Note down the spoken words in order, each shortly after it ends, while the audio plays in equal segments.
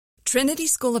Trinity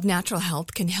School of Natural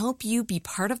Health can help you be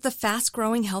part of the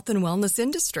fast-growing health and wellness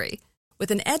industry.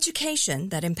 With an education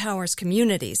that empowers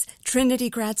communities, Trinity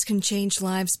grads can change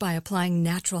lives by applying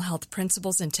natural health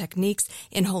principles and techniques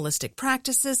in holistic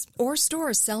practices or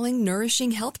stores selling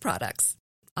nourishing health products.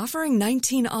 Offering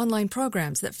 19 online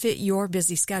programs that fit your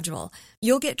busy schedule,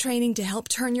 you'll get training to help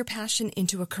turn your passion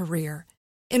into a career.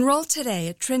 Enroll today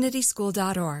at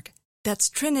trinityschool.org. That's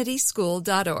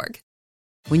trinityschool.org.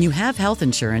 When you have health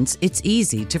insurance, it's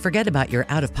easy to forget about your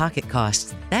out-of-pocket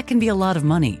costs. That can be a lot of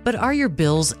money. But are your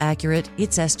bills accurate?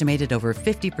 It's estimated over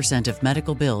 50% of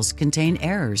medical bills contain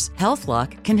errors.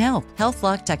 HealthLock can help.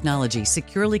 HealthLock technology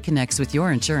securely connects with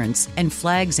your insurance and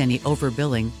flags any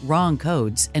overbilling, wrong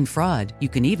codes, and fraud. You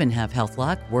can even have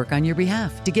HealthLock work on your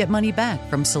behalf to get money back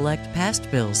from select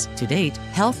past bills. To date,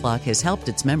 HealthLock has helped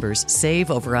its members save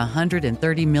over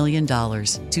 $130 million.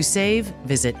 To save,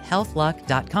 visit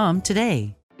healthlock.com today.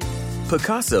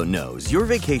 Picasso knows your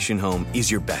vacation home is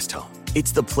your best home.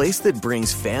 It's the place that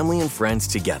brings family and friends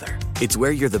together. It's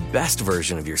where you're the best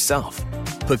version of yourself.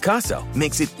 Picasso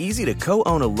makes it easy to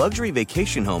co-own a luxury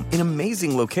vacation home in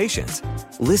amazing locations.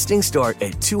 Listings start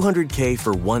at $200K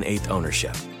for 1/8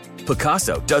 ownership.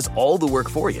 Picasso does all the work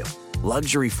for you.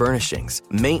 Luxury furnishings,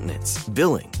 maintenance,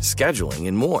 billing, scheduling,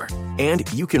 and more. And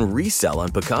you can resell on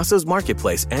Picasso's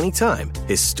marketplace anytime,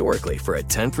 historically for a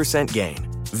 10% gain.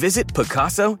 Visit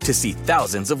Picasso to see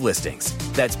thousands of listings.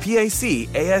 That's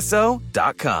PACASO.com.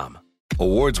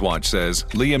 Awards Watch says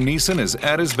Liam Neeson is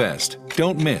at his best.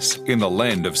 Don't miss In the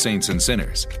Land of Saints and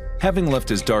Sinners. Having left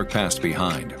his dark past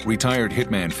behind, retired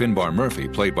hitman Finbar Murphy,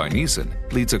 played by Neeson,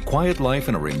 leads a quiet life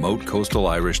in a remote coastal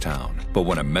Irish town. But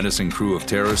when a menacing crew of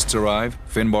terrorists arrive,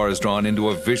 Finbar is drawn into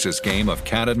a vicious game of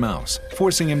cat and mouse,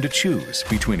 forcing him to choose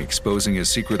between exposing his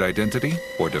secret identity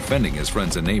or defending his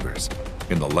friends and neighbors.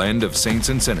 In the Land of Saints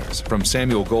and Sinners, from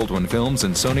Samuel Goldwyn Films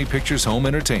and Sony Pictures Home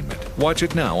Entertainment. Watch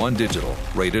it now on digital,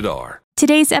 rated R.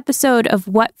 Today's episode of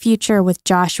What Future with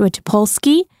Joshua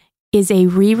Topolsky is a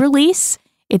re-release.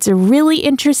 It's a really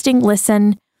interesting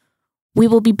listen. We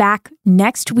will be back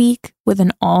next week with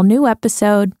an all-new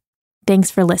episode. Thanks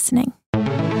for listening.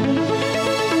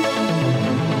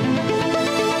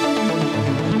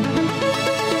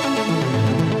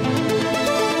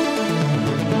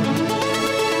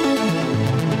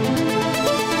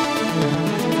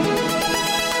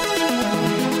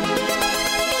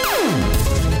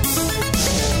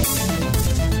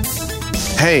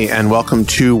 Hey, and welcome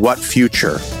to What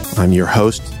Future? I'm your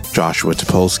host, Joshua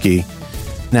Topolsky.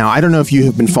 Now, I don't know if you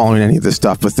have been following any of this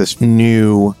stuff with this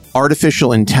new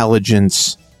artificial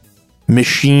intelligence,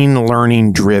 machine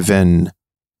learning-driven,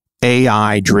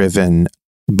 AI-driven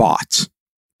bots.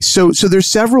 So there's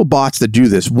several bots that do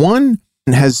this. One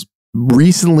has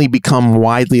recently become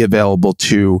widely available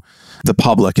to the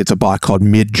public. It's a bot called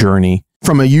Midjourney.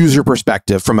 From a user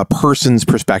perspective, from a person's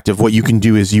perspective, what you can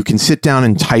do is you can sit down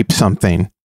and type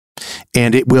something,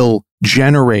 and it will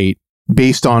generate,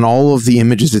 based on all of the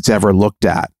images it's ever looked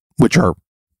at, which are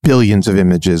billions of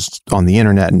images on the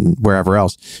internet and wherever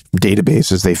else,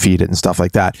 databases, they feed it and stuff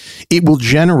like that. It will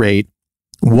generate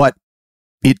what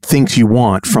it thinks you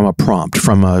want from a prompt,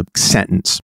 from a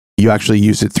sentence. You actually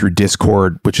use it through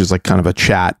Discord, which is like kind of a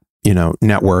chat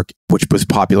network, which was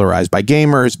popularized by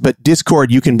gamers. But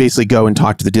Discord, you can basically go and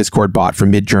talk to the Discord bot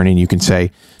from Midjourney, and you can say,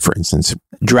 for instance,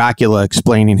 Dracula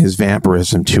explaining his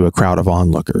vampirism to a crowd of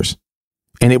onlookers.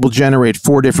 And it will generate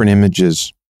 4 different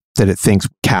images that it thinks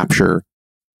capture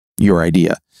your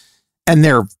idea. And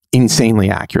they're insanely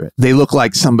accurate. They look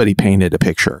like somebody painted a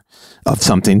picture of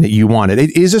something that you wanted.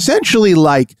 It is essentially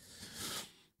like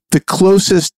the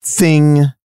closest thing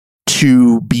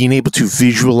to being able to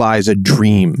visualize a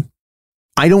dream.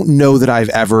 I don't know that I've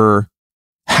ever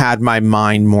had my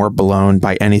mind more blown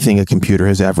by anything a computer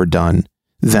has ever done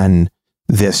than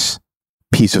this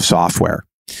piece of software.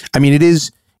 I mean, it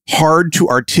is hard to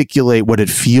articulate what it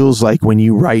feels like when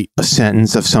you write a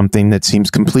sentence of something that seems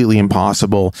completely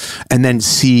impossible and then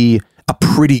see a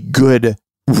pretty good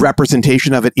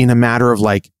representation of it in a matter of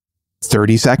like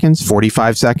 30 seconds,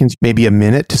 45 seconds, maybe a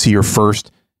minute to see your first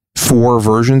 4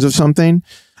 versions of something.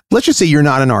 Let's just say you're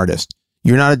not an artist.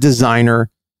 You're not a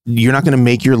designer. You're not going to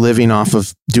make your living off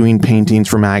of doing paintings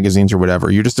for magazines or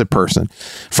whatever. You're just a person.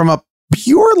 From a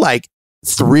pure like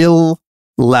thrill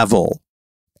level,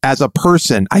 as a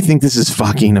person, I think this is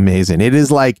fucking amazing. It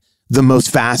is like the most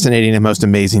fascinating and most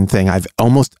amazing thing I've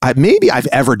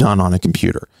ever done on a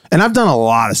computer. And I've done a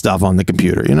lot of stuff on the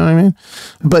computer, you know what I mean?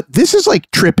 But this is like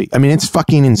trippy. I mean, it's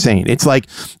fucking insane. It's like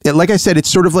I said, it's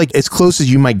sort of like as close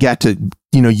as you might get to,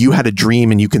 you had a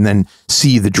dream and you can then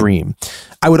see the dream.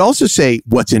 I would also say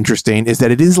what's interesting is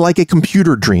that it is like a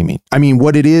computer dreaming. I mean,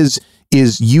 what it is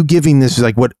you giving this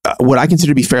like what I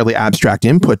consider to be fairly abstract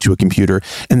input to a computer,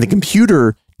 and the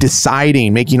computer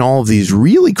deciding, making all of these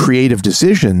really creative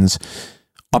decisions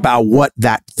about what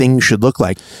that thing should look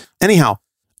like. Anyhow,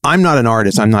 I'm not an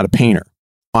artist. I'm not a painter.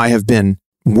 I have been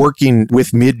working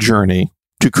with Midjourney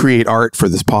to create art for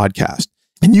this podcast.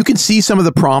 And you can see some of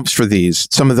the prompts for these,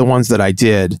 some of the ones that I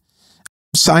did.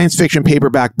 Science fiction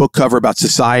paperback book cover about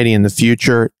society in the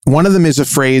future. One of them is a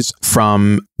phrase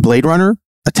from Blade Runner,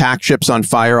 attack ships on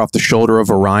fire off the shoulder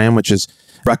of Orion, which is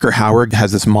Rutger Hauer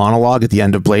has this monologue at the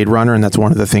end of Blade Runner, and that's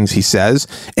one of the things he says.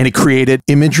 And it created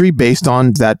imagery based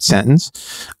on that sentence.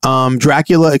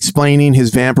 Dracula explaining his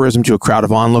vampirism to a crowd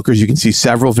of onlookers. You can see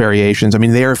several variations. I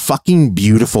mean, they are fucking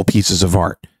beautiful pieces of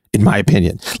art, in my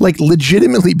opinion. Like,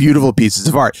 legitimately beautiful pieces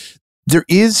of art. There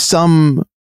is some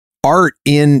art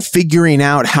in figuring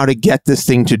out how to get this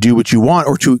thing to do what you want,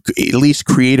 or to at least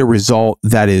create a result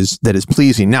that is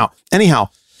pleasing. Now, anyhow,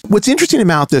 what's interesting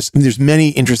about this, there's many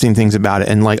interesting things about it.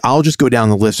 And like, I'll just go down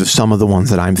the list of some of the ones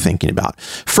that I'm thinking about.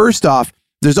 First off,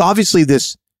 there's obviously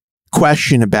this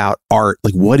question about art.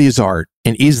 Like, what is art?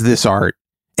 And is this art?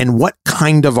 And what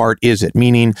kind of art is it?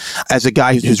 Meaning, as a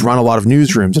guy who's run a lot of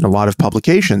newsrooms and a lot of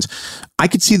publications, I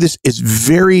could see this as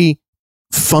very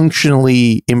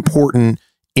functionally important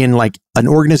in like an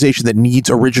organization that needs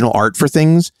original art for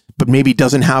things, but maybe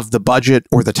doesn't have the budget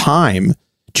or the time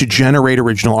to generate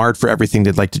original art for everything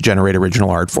they'd like to generate original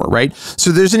art for, right? So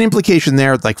there's an implication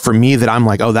there, like for me, that I'm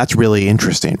like, oh, that's really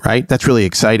interesting, right? That's really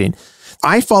exciting.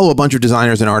 I follow a bunch of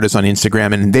designers and artists on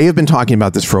Instagram, and they have been talking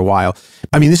about this for a while.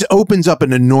 I mean, this opens up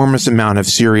an enormous amount of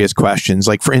serious questions.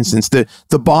 Like, for instance,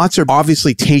 the bots are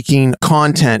obviously taking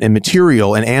content and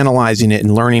material and analyzing it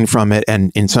and learning from it,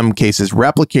 and in some cases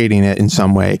replicating it in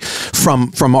some way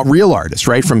from real artists,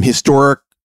 right? From historic,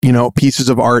 pieces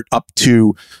of art up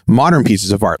to modern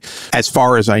pieces of art. As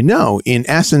far as I know, in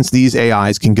essence, these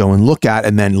AIs can go and look at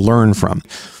and then learn from.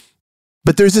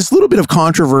 But there's this little bit of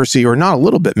controversy, or not a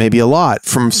little bit, maybe a lot,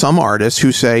 from some artists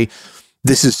who say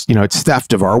this is, it's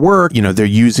theft of our work. They're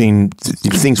using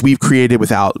things we've created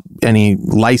without any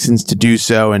license to do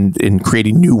so, and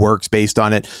creating new works based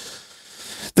on it.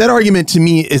 That argument to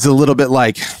me is a little bit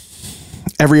like,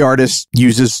 every artist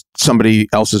uses somebody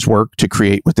else's work to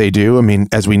create what they do. I mean,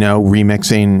 as we know,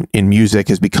 remixing in music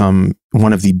has become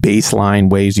one of the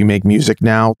baseline ways you make music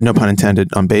now. No pun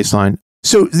intended on baseline.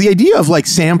 So the idea of like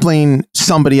sampling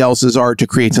somebody else's art to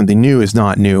create something new is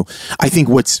not new. I think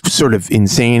what's sort of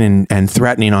insane and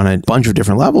threatening on a bunch of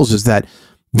different levels is that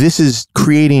this is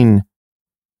creating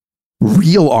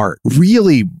real art,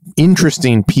 really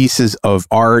interesting pieces of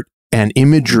art and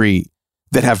imagery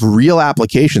that have real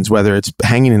applications, whether it's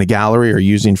hanging in a gallery or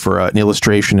using for an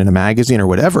illustration in a magazine or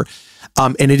whatever.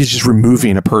 And it is just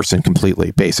removing a person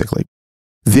completely, basically.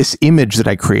 This image that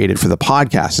I created for the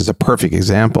podcast is a perfect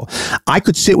example. I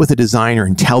could sit with a designer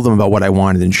and tell them about what I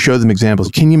wanted and show them examples.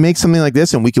 Can you make something like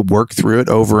this? And we could work through it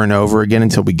over and over again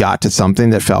until we got to something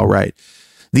that felt right.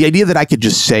 The idea that I could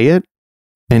just say it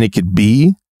and it could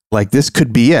be like, this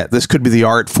could be it. This could be the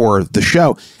art for the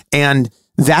show. And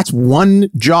that's one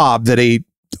job that a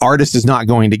artist is not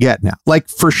going to get now. Like,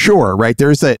 for sure, right?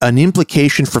 There's an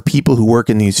implication for people who work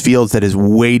in these fields that is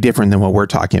way different than what we're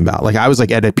talking about. Like, I was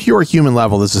like, at a pure human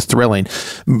level, this is thrilling.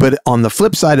 But on the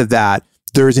flip side of that,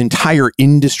 there's entire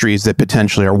industries that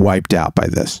potentially are wiped out by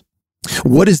this.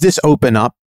 What does this open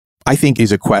up? I think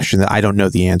is a question that I don't know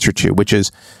the answer to, which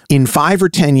is, in 5 or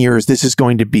 10 years, this is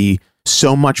going to be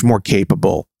so much more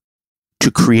capable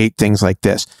to create things like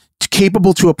this.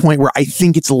 Capable to a point where I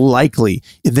think it's likely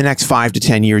in the next 5 to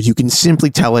 10 years, you can simply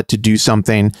tell it to do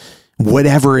something,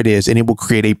 whatever it is, and it will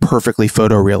create a perfectly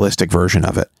photorealistic version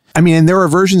of it. I mean, and there are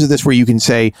versions of this where you can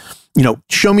say,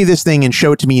 show me this thing and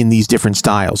show it to me in these different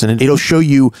styles. And it'll show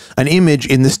you an image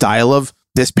in the style of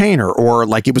this painter, or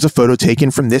like it was a photo taken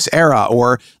from this era,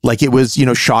 or like it was,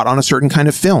 shot on a certain kind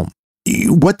of film.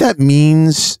 What that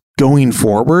means going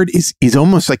forward is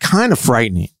almost like kind of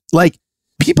frightening. Like,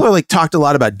 people are like talked a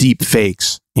lot about deep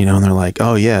fakes, and they're like,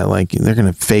 oh yeah, like they're going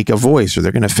to fake a voice, or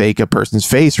they're going to fake a person's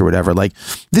face or whatever. Like,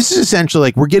 this is essentially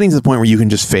like, we're getting to the point where you can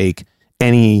just fake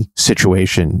any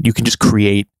situation. You can just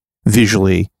create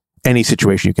visually any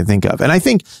situation you can think of. And I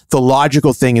think the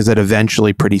logical thing is that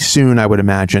eventually, pretty soon, I would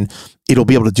imagine, it'll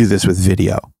be able to do this with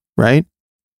video, right?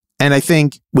 And I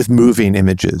think with moving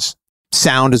images,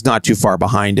 sound is not too far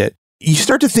behind it. You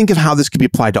start to think of how this could be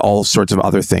applied to all sorts of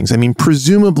other things. I mean,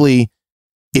 presumably,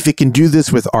 if it can do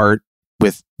this with art,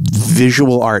 with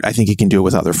visual art, I think it can do it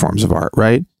with other forms of art,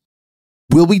 right?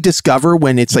 Will we discover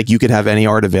when it's like you could have any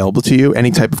art available to you,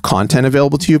 any type of content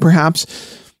available to you, perhaps,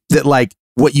 that like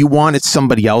what you want is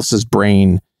somebody else's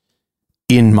brain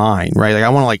in mind, right? Like I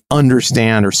want to like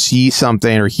understand or see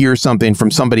something or hear something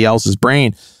from somebody else's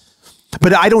brain.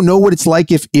 But I don't know what it's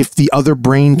like if the other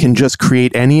brain can just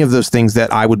create any of those things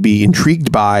that I would be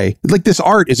intrigued by. Like this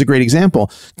art is a great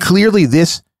example. Clearly,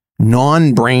 this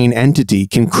non-brain entity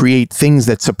can create things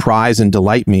that surprise and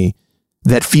delight me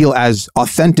that feel as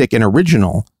authentic and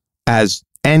original as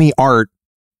any art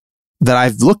that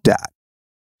I've looked at.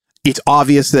 It's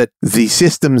obvious that the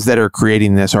systems that are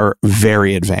creating this are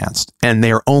very advanced and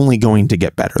they're only going to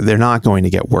get better. They're not going to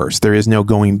get worse. There is no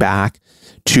going back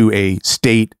to a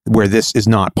state where this is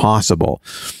not possible.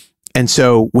 And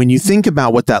so when you think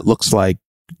about what that looks like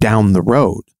down the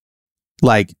road,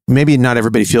 like maybe not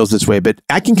everybody feels this way, but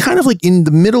I can kind of like in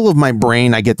the middle of my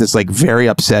brain, I get this like very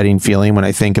upsetting feeling when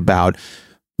I think about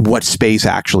what space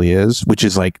actually is, which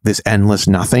is like this endless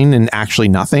nothing and actually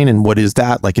nothing. And what is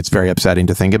that? Like, it's very upsetting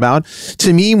to think about.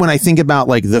 To me, when I think about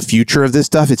like the future of this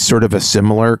stuff, it's sort of a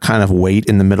similar kind of weight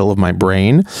in the middle of my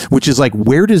brain, which is like,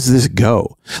 where does this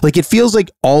go? Like, it feels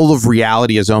like all of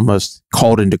reality is almost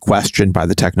called into question by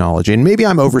the technology. And maybe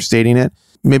I'm overstating it.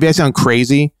 Maybe I sound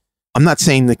crazy. I'm not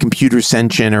saying the computer's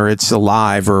sentient or it's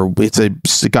alive or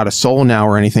it's got a soul now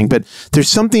or anything, but there's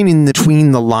something in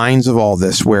between the lines of all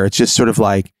this where it's just sort of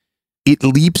like, it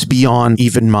leaps beyond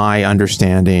even my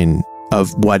understanding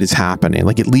of what is happening.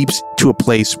 Like it leaps to a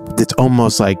place that's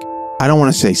almost like, I don't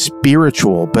want to say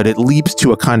spiritual, but it leaps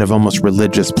to a kind of almost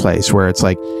religious place where it's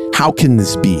like, how can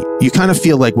this be? You kind of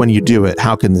feel like when you do it,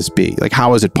 how can this be? Like,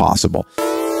 how is it possible?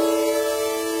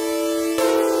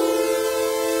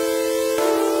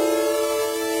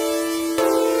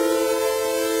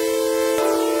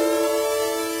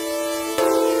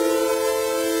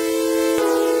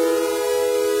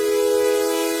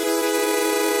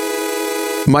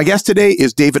 My guest today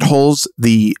is David Holz,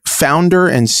 the founder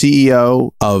and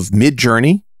CEO of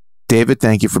Midjourney. David,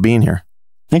 thank you for being here.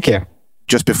 Thank you.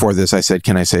 Just before this, I said,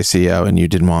 can I say CEO? And you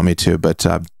didn't want me to, but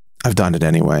I've done it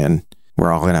anyway, and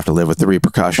we're all going to have to live with the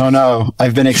repercussions. Oh, no.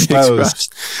 I've been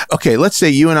exposed. Okay, let's say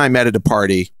you and I met at a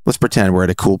party. Let's pretend we're at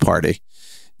a cool party.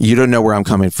 You don't know where I'm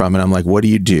coming from, and I'm like, what do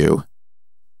you do?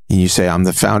 And you say, I'm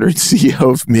the founder and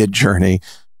CEO of Midjourney.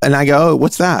 And I go, oh,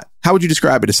 what's that? How would you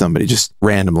describe it to somebody just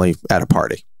randomly at a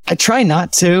party? I try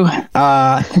not to.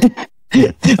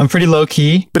 I'm pretty low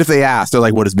key. But if they ask, they're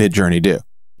like, what does Midjourney do?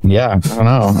 Yeah, I don't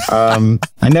know.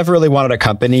 I never really wanted a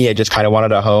company. I just kind of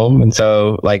wanted a home. And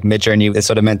so like Midjourney is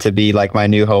sort of meant to be like my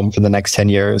new home for the next 10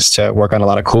 years to work on a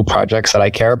lot of cool projects that I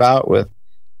care about with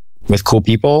cool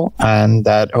people and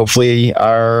that hopefully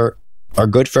are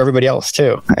good for everybody else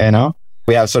too. You know,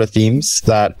 we have sort of themes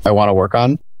that I want to work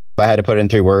on. If I had to put it in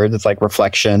 3 words, it's like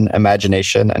reflection,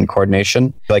 imagination, and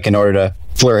coordination. Like in order to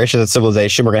flourish as a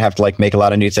civilization, we're going to have to like make a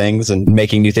lot of new things, and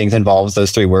making new things involves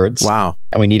those 3 words. Wow.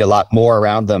 And we need a lot more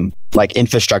around them, like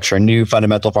infrastructure, new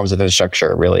fundamental forms of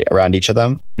infrastructure really around each of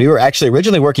them. We were actually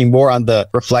originally working more on the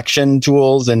reflection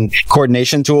tools and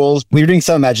coordination tools. We were doing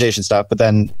some imagination stuff, but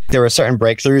then there were certain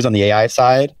breakthroughs on the AI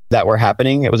side that were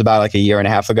happening. It was about like a year and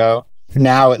a half ago.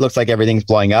 Now it looks like everything's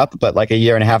blowing up, but like a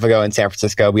year and a half ago in San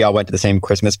Francisco, we all went to the same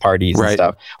Christmas parties and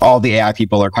stuff. All the AI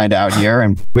people are kind of out here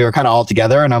and we were kind of all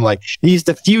together. And I'm like, these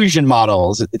diffusion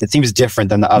models, it seems different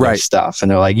than the other stuff. And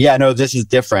they're like, yeah, no, this is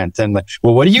different. And like,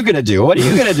 well, what are you going to do? What are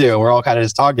you going to do? We're all kind of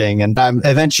just talking. And I'm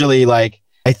eventually like,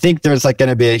 I think there's like going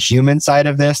to be a human side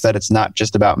of this, that it's not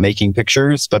just about making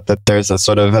pictures, but that there's a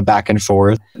sort of a back and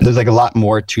forth. There's like a lot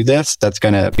more to this that's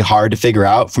going to be hard to figure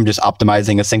out from just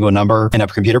optimizing a single number in a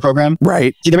computer program.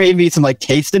 Right. There may be some like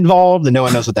taste involved and no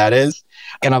one knows what that is.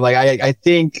 And I'm like, I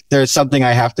think there's something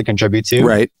I have to contribute to.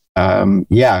 Right.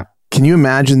 Yeah. Can you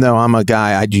imagine though, I'm a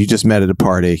guy you just met at a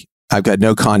party. I've got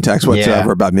no context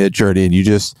whatsoever about Midjourney, and you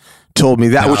just told me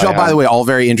that, which by the way, all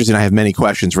very interesting. I have many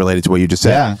questions related to what you just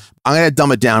said. Yeah. I'm going to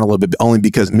dumb it down a little bit, only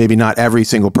because maybe not every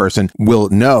single person will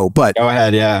know, but go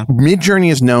ahead. Yeah.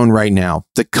 Midjourney is known right now.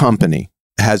 The company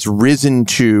has risen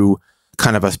to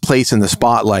kind of a place in the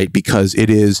spotlight because it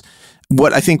is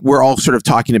what I think we're all sort of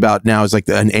talking about now is like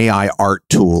an AI art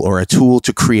tool, or a tool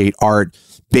to create art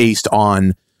based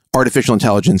on artificial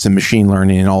intelligence and machine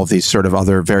learning and all of these sort of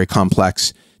other very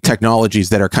complex technologies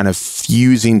that are kind of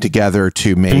fusing together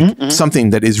to make something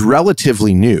that is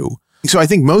relatively new. So I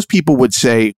think most people would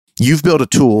say you've built a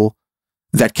tool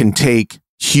that can take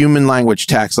human language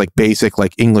text, like basic,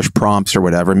 like English prompts or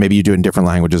whatever. Maybe you do it in different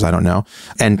languages, I don't know,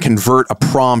 and convert a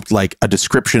prompt, like a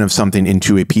description of something,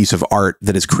 into a piece of art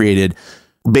that is created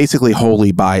basically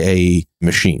wholly by a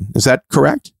machine. Is that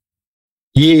correct?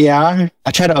 Yeah.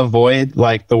 I try to avoid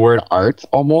like the word art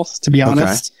almost, to be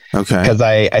honest. Okay. Because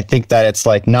I think that it's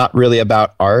like not really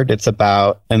about art. It's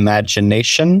about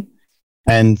imagination.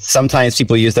 And sometimes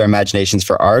people use their imaginations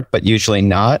for art, but usually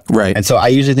not. Right. And so I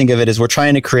usually think of it as we're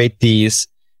trying to create these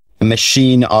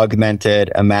machine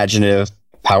augmented imaginative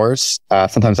powers.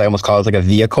 Sometimes I almost call it like a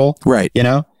vehicle. Right. You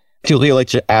know, people like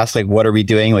to ask, like, what are we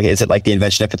doing? Like, is it like the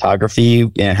invention of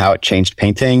photography and how it changed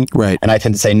painting? Right. And I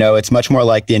tend to say, no, it's much more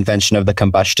like the invention of the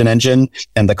combustion engine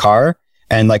and the car.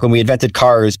 And like when we invented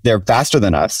cars, they're faster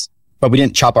than us, but we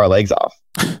didn't chop our legs off.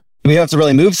 We have to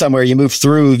really move somewhere. You move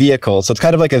through vehicles. So it's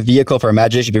kind of like a vehicle for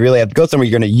imagination. You really have to go somewhere.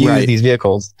 You're going to use these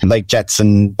vehicles, like jets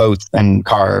and boats and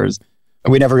cars.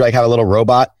 We never like have a little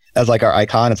robot as like our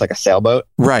icon. It's like a sailboat.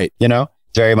 Right. You know,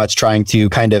 very much trying to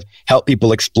kind of help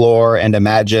people explore and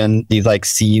imagine these like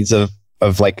seeds of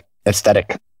like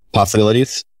aesthetic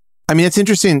possibilities. I mean, it's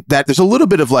interesting that there's a little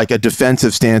bit of like a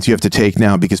defensive stance you have to take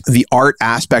now because the art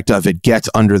aspect of it gets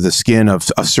under the skin of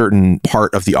a certain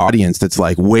part of the audience that's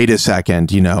like, wait a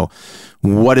second, you know,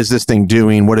 what is this thing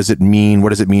doing? What does it mean? What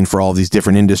does it mean for all these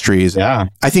different industries? Yeah.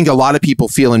 I think a lot of people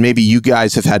feel, and maybe you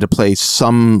guys have had to play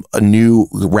a new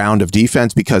round of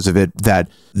defense because of it, that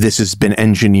this has been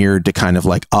engineered to kind of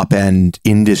like upend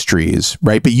industries,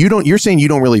 right? But you're saying you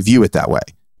don't really view it that way.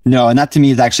 No, and that to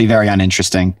me is actually very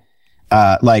uninteresting.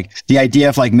 Like the idea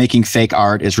of like making fake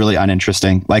art is really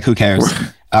uninteresting. Like who cares?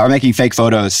 Or making fake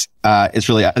photos is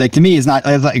really like to me is not.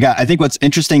 Like, I think what's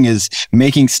interesting is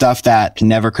making stuff that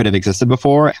never could have existed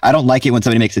before. I don't like it when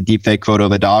somebody makes a deep fake photo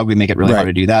of a dog. We make it really hard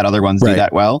to do that. Other ones do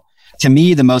that well. To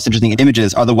me, the most interesting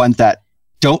images are the ones that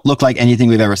don't look like anything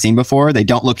we've ever seen before. They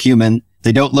don't look human.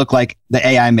 They don't look like the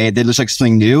AI made. They look like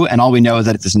something new. And all we know is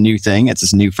that it's this new thing. It's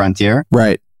this new frontier.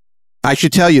 Right. I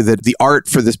should tell you that the art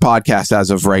for this podcast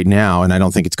as of right now, and I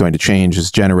don't think it's going to change,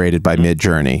 is generated by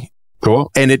Midjourney.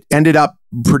 Cool. And it ended up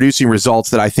producing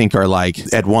results that I think are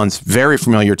like at once very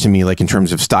familiar to me, like in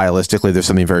terms of stylistically, there's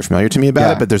something very familiar to me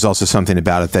about it, but there's also something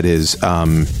about it that is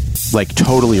like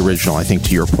totally original, I think,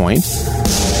 to your point.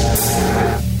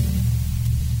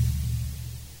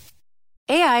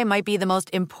 AI might be the most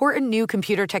important new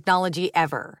computer technology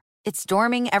ever. It's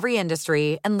storming every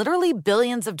industry, and literally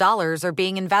billions of dollars are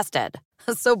being invested.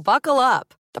 So buckle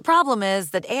up. The problem is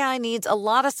that AI needs a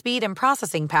lot of speed and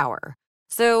processing power.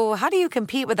 So how do you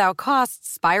compete without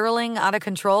costs spiraling out of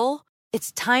control?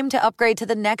 It's time to upgrade to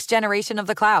the next generation of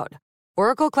the cloud,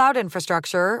 Oracle Cloud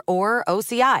Infrastructure, or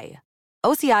OCI.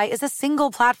 OCI is a single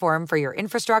platform for your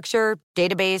infrastructure,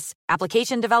 database,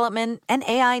 application development, and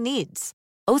AI needs.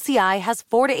 OCI has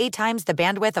 4 to 8 times the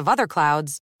bandwidth of other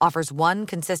clouds, offers one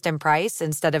consistent price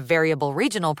instead of variable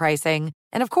regional pricing,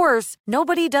 and of course,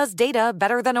 nobody does data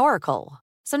better than Oracle.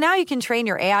 So now you can train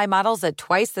your AI models at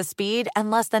twice the speed and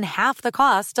less than half the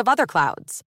cost of other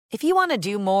clouds. If you want to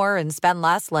do more and spend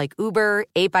less like Uber,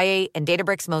 8x8, and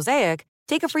Databricks Mosaic,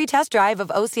 take a free test drive of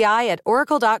OCI at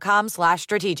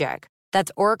oracle.com/strategic.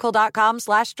 That's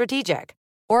oracle.com/strategic.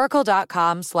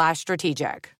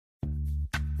 Oracle.com/strategic.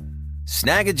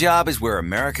 Snag a Job is where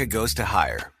America goes to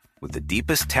hire, with the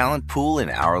deepest talent pool in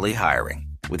hourly hiring.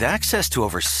 With access to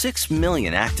over 6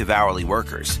 million active hourly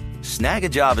workers, Snag a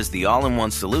Job is the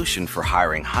all-in-one solution for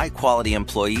hiring high-quality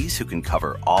employees who can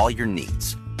cover all your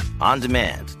needs. On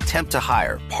demand, temp to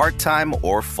hire, part-time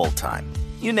or full-time.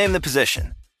 You name the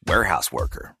position. Warehouse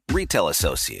worker, retail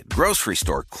associate, grocery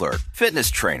store clerk, fitness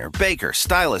trainer, baker,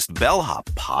 stylist, bellhop,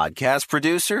 podcast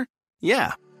producer.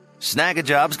 Yeah, Snag a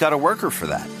Job's got a worker for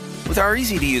that. With our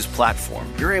easy-to-use platform,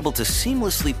 you're able to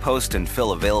seamlessly post and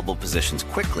fill available positions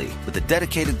quickly with a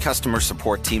dedicated customer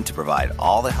support team to provide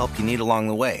all the help you need along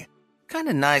the way. Kind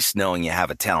of nice knowing you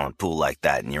have a talent pool like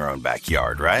that in your own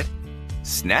backyard, right?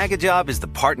 Snag a Job is the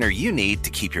partner you need to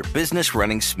keep your business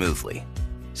running smoothly.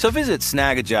 So visit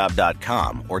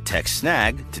snagajob.com or text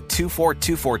snag to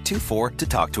 242424 to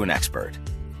talk to an expert.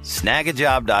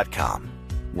 Snagajob.com,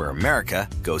 where America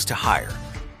goes to hire.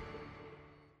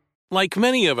 Like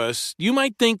many of us, you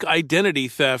might think identity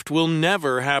theft will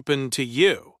never happen to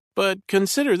you. But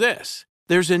consider this.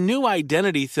 There's a new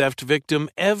identity theft victim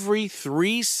every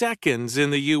 3 seconds in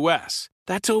the U.S.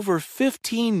 That's over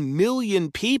 15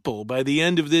 million people by the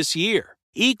end of this year,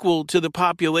 equal to the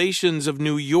populations of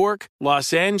New York,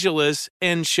 Los Angeles,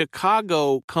 and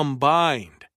Chicago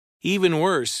combined. Even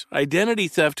worse, identity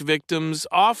theft victims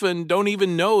often don't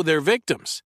even know they're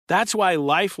victims. That's why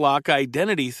LifeLock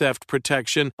Identity Theft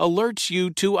Protection alerts you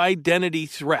to identity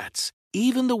threats,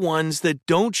 even the ones that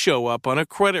don't show up on a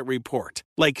credit report,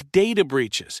 like data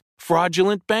breaches,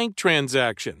 fraudulent bank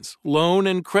transactions, loan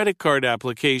and credit card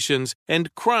applications,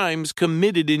 and crimes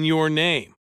committed in your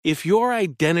name. If your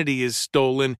identity is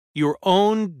stolen, your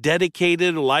own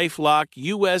dedicated LifeLock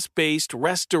U.S.-based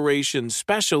restoration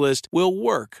specialist will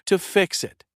work to fix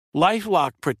it.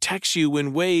 LifeLock protects you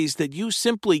in ways that you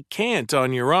simply can't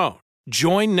on your own.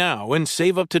 Join now and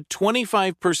save up to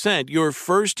 25% your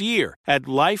first year at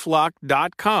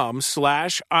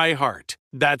LifeLock.com/iHeart.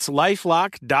 That's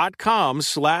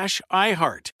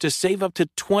LifeLock.com/iHeart to save up to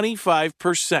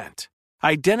 25%.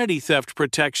 Identity theft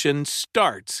protection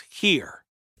starts here.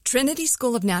 Trinity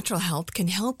School of Natural Health can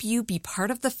help you be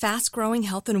part of the fast-growing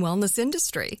health and wellness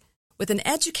industry. With an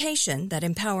education that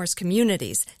empowers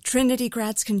communities, Trinity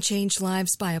grads can change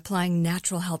lives by applying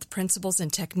natural health principles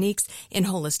and techniques in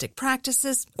holistic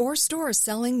practices or stores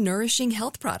selling nourishing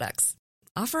health products.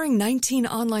 Offering 19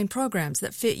 online programs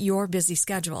that fit your busy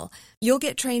schedule, you'll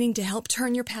get training to help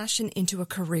turn your passion into a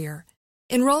career.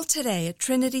 Enroll today at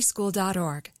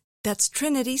trinityschool.org. That's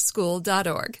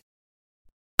trinityschool.org.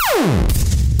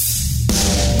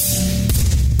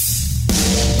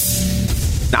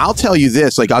 Now, I'll tell you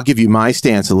this, I'll give you my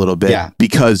stance a little bit,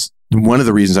 because one of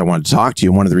the reasons I wanted to talk to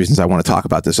you, one of the reasons I want to talk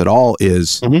about this at all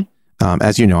is,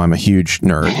 as you know, I'm a huge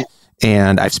nerd,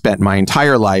 and I've spent my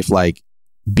entire life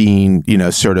being,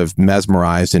 sort of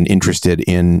mesmerized and interested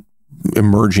in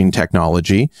emerging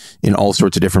technology in all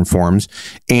sorts of different forms.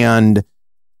 And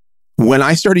when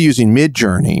I started using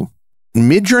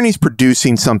Midjourney's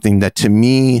producing something that to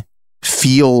me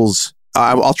feels,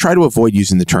 I'll try to avoid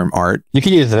using the term art. You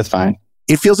can use it, that's fine.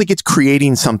 It feels like it's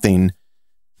creating something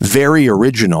very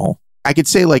original. I could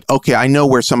say okay, I know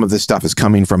where some of this stuff is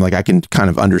coming from. I can kind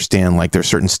of understand there's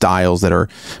certain styles that are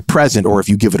present, or if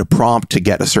you give it a prompt to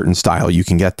get a certain style, you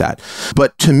can get that.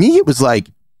 But to me, it was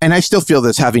and I still feel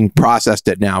this having processed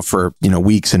it now for,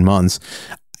 weeks and months,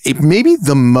 it may be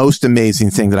the most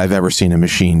amazing thing that I've ever seen a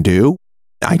machine do.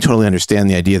 I totally understand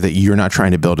the idea that you're not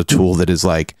trying to build a tool that is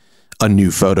a new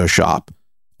Photoshop.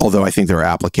 Although I think there are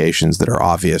applications that are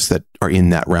obvious that are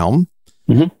in that realm.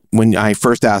 Mm-hmm. When I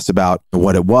first asked about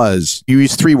what it was, you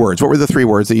used 3 words. What were the 3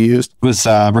 words that you used? It was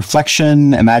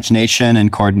reflection, imagination,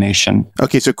 and coordination.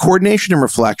 Okay, so coordination and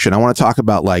reflection. I want to talk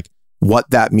about what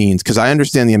that means, because I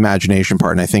understand the imagination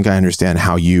part, and I think I understand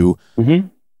how you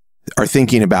are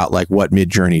thinking about what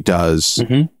Midjourney does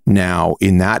now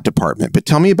in that department. But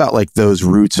tell me about those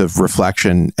roots of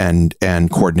reflection and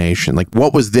coordination.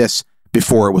 What was this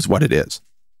before it was what it is?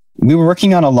 We were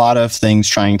working on a lot of things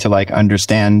trying to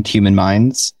understand human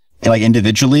minds,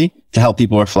 individually, to help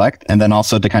people reflect, and then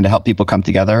also to kind of help people come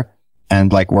together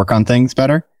and work on things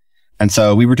better. And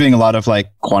so we were doing a lot of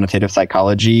quantitative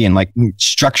psychology and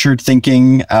structured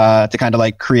thinking to kind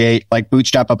of create,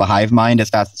 bootstrap up a hive mind as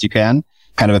fast as you can.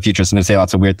 Kind of a futurist, I'm going to say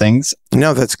lots of weird things.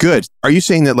 No, that's good. Are you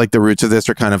saying that the roots of this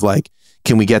are kind of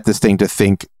can we get this thing to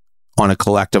think on a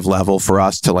collective level for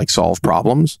us to solve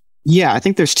problems? Yeah, I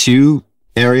think there's 2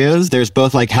 areas. There's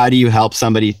both how do you help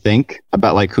somebody think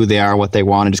about who they are, what they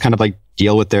want, and just kind of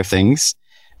deal with their things.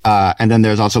 And then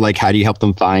there's also how do you help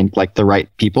them find the right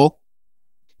people?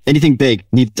 Anything big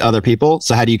needs other people.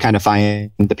 So how do you kind of find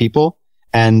the people?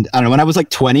 And I don't know, when I was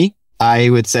 20, I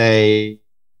would say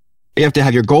you have to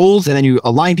have your goals, and then you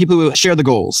align people who share the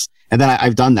goals. And then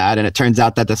I've done that. And it turns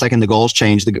out that the second the goals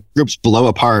change, the groups blow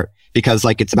apart because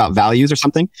it's about values or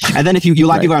something. And then if you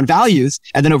align people on values,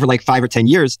 and then over 5 or 10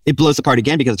 years, it blows apart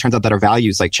again because it turns out that our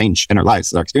values change in our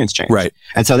lives, our experience change. Right.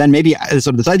 And so then maybe sort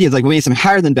of this idea is we need some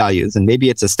higher than values, and maybe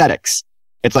it's aesthetics.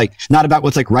 It's not about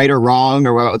what's right or wrong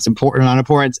or what's important or not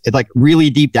important. It's really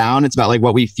deep down. It's about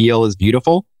what we feel is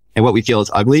beautiful and what we feel is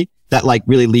ugly. That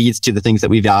really leads to the things that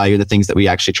we value, the things that we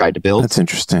actually tried to build. That's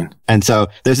interesting. And so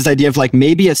there's this idea of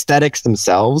maybe aesthetics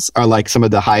themselves are some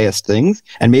of the highest things.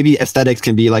 And maybe aesthetics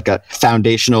can be a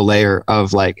foundational layer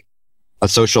of a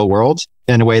social world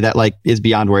in a way that is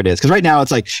beyond where it is. Because right now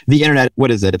it's the internet,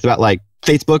 what is it? It's about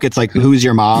Facebook. It's who's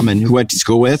your mom and who went to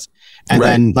school with. And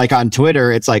then on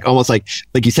Twitter, it's almost like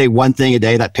you say one thing a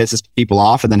day that pisses people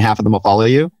off, and then half of them will follow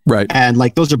you. Right. And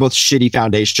those are both shitty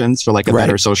foundations for a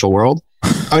better social world.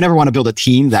 I would never want to build a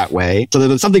team that way. So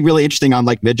there's something really interesting on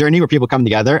Midjourney where people come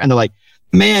together and they're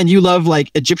man, you love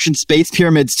Egyptian space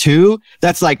pyramids too?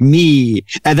 That's me.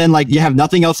 And then you have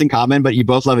nothing else in common, but you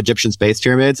both love Egyptian space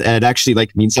pyramids, and it actually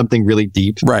means something really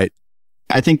deep. Right.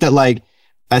 I think that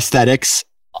aesthetics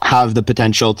have the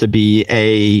potential to be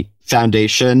a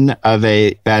foundation of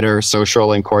a better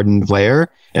social and coordinative layer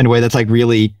in a way that's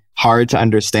really hard to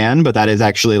understand, but that is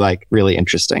actually really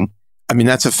interesting. I mean,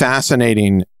 that's a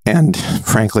fascinating, and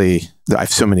frankly, I have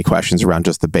so many questions around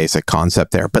just the basic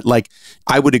concept there. But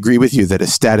I would agree with you that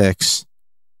aesthetics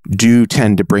do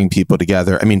tend to bring people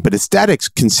together. I mean, but aesthetics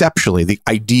conceptually, the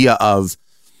idea of,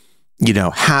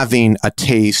 having a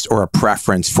taste or a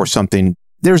preference for something,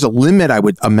 there's a limit, I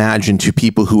would imagine, to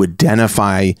people who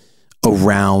identify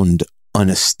around an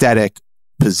aesthetic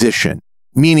position.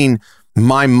 Meaning,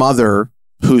 my mother,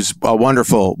 who's a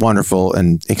wonderful, wonderful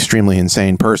and extremely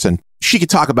insane person, she could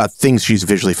talk about things she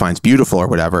visually finds beautiful or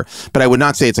whatever, but I would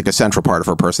not say it's like a central part of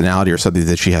her personality or something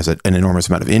that she has an enormous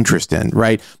amount of interest in,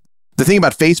 right? The thing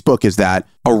about Facebook is that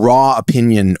a raw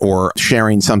opinion or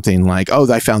sharing something like,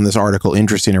 oh, I found this article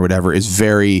interesting or whatever is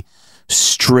very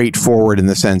straightforward in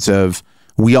the sense of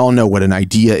we all know what an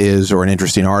idea is or an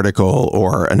interesting article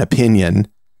or an opinion,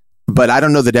 but I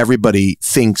don't know that everybody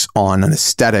thinks on an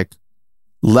aesthetic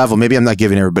level. Maybe I'm not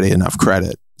giving everybody enough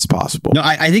credit. It's possible. No,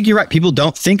 I think you're right. People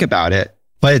don't think about it,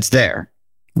 but it's there.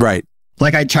 Right.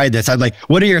 Like I tried this. I'd like,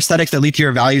 what are your aesthetics that lead to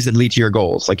your values that lead to your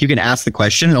goals? Like you can ask the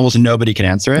question and almost nobody can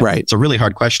answer it. Right. It's a really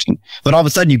hard question. But all of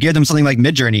a sudden you give them something like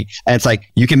Midjourney and it's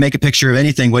like, you can make a picture of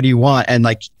anything. What do you want? And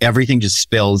like everything just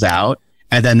spills out.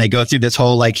 And then they go through this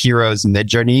whole like hero's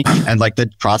Midjourney and like the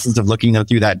process of looking them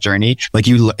through that journey. Like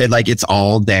it's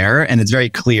all there and it's very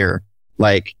clear.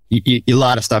 Like a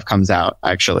lot of stuff comes out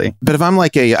actually. But if I'm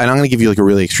like and I'm going to give you like a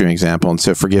really extreme example, and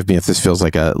so forgive me if this feels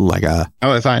like a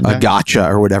gotcha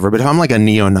or whatever. But if I'm like a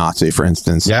neo-Nazi, for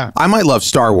instance, I might love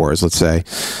Star Wars, let's say.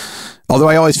 Although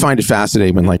I always find it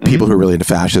fascinating when like people who are really into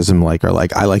fascism are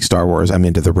like, I like Star Wars, I'm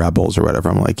into the rebels or whatever.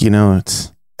 I'm like,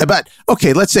 it's. But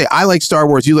okay, let's say I like Star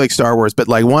Wars, you like Star Wars, but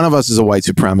like one of us is a white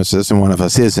supremacist and one of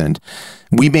us isn't.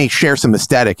 We may share some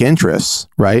aesthetic interests,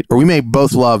 right? Or we may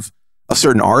both love a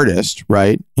certain artist,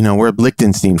 right? We're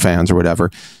Lichtenstein fans or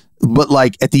whatever. But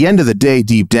like at the end of the day,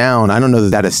 deep down, I don't know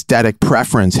that aesthetic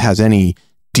preference has any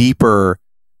deeper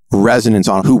resonance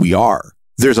on who we are.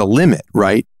 There's a limit,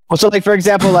 right? Well, so like, for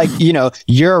example, like,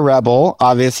 you're a rebel,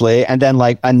 obviously. And then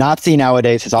like a Nazi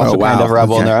nowadays is also kind of a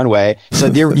rebel in their own way. So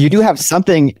you do have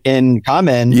something in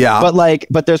common. Yeah.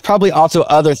 But there's probably also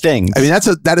other things. I mean,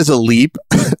 that is a leap.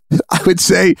 I would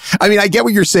say, I get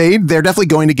what you're saying. They're definitely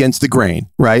going against the grain,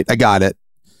 right? I got it.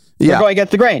 Yeah. They're going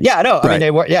against the grain. Yeah, no, right.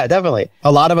 I mean, definitely.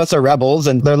 A lot of us are rebels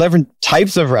and there are different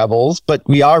types of rebels, but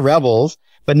we are rebels.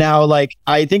 But now, like,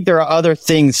 I think there are other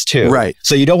things too. Right.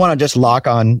 So you don't want to just lock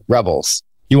on rebels.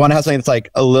 You want to have something that's like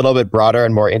a little bit broader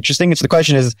and more interesting. So the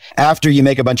question is, after you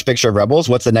make a bunch of picture of rebels,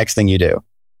 what's the next thing you do?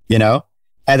 And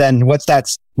then what's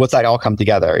that all come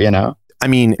together, I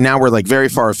mean, now we're like very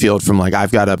far afield from like,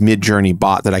 I've got a Midjourney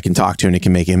bot that I can talk to and it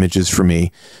can make images for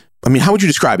me. I mean, how would you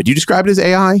describe it? Do you describe it as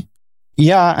AI?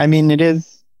 Yeah, I mean, it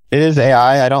is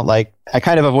AI. I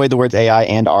kind of avoid the words AI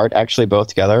and art, actually both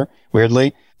together,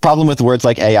 weirdly. Problem with words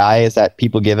like AI is that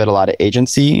people give it a lot of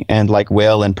agency and like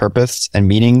will and purpose and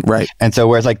meaning. Right. And so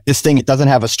whereas like this thing, it doesn't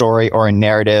have a story or a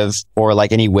narrative or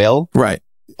like any will. Right.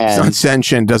 It's not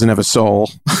sentient, doesn't have a soul.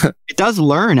 It does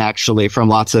learn actually from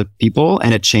lots of people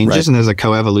and it changes and there's a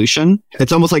coevolution.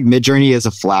 It's almost like Midjourney is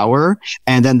a flower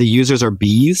and then the users are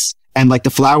bees. And like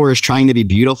the flower is trying to be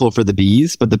beautiful for the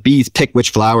bees, but the bees pick which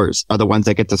flowers are the ones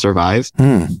that get to survive.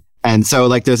 And so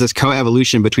like there's this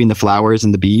coevolution between the flowers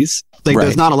and the bees. Like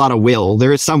there's not a lot of will.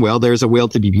 There is some will. There's a will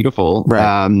to be beautiful.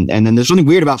 Right. And then there's something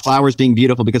weird about flowers being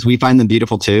beautiful because we find them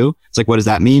beautiful too. It's like, what does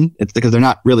that mean? It's because they're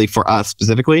not really for us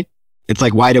specifically. It's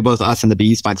like, why do both us and the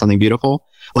bees find something beautiful?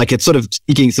 Like it's sort of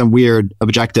seeking some weird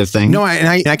objective thing. No,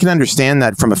 I can understand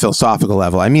that from a philosophical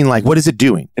level. I mean, like, what is it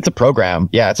doing? It's a program.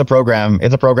 Yeah, it's a program.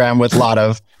 It's a program with a lot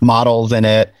of models in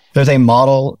it. There's a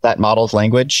model that models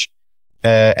language.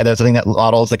 And there's a thing that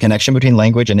models the connection between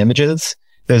language and images.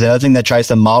 There's another thing that tries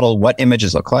to model what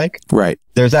images look like. Right.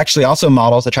 There's actually also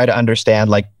models that try to understand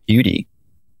like beauty,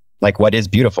 like what is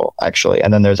beautiful actually.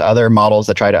 And then there's other models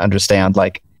that try to understand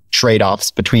like trade-offs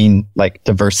between like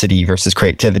diversity versus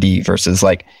creativity versus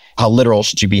like how literal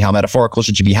should you be? How metaphorical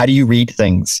should you be? How do you read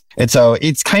things? And so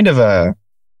it's kind of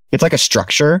it's like a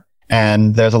structure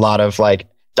and there's a lot of like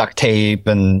duct tape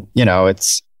and,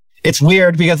 it's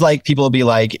weird because like people will be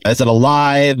like, is it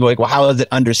alive? Like, well, how does it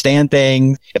understand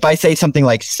things? If I say something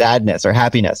like sadness or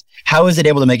happiness, how is it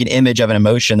able to make an image of an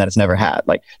emotion that it's never had?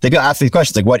 Like they go ask these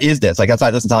questions like, what is this? Like that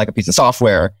doesn't sound like a piece of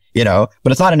software, but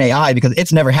it's not an AI because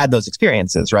it's never had those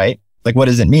experiences, right? Like, what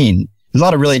does it mean? There's a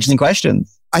lot of really interesting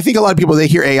questions. I think a lot of people, they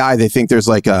hear AI, they think there's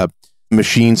like a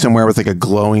machine somewhere with like a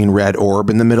glowing red orb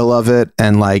in the middle of it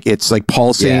and like it's like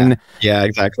pulsing. Yeah,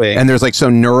 exactly. And there's like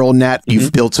some neural net.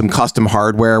 You've built some custom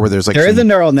hardware where there's like there is a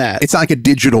neural net. It's not like a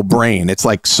digital brain. It's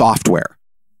like software,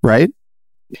 right?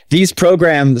 These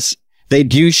programs, they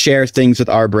do share things with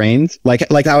our brains. Like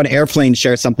how an airplane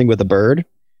shares something with a bird.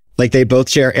 Like they both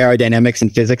share aerodynamics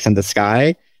and physics in the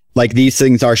sky. Like these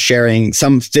things are sharing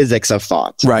some physics of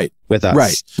thought with us.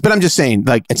 Right. But I'm just saying,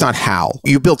 like, it's not how.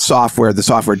 You built software. The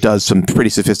software does some pretty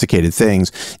sophisticated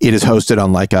things. It is hosted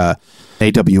on like a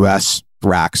AWS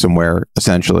rack somewhere,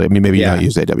 essentially. I mean, maybe you don't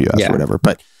use AWS or whatever.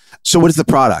 But so what is the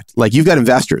product? Like, you've got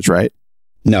investors, right?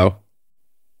 No.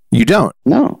 You don't?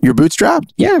 No. You're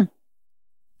bootstrapped? Yeah.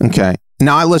 Okay.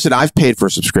 Now, I've paid for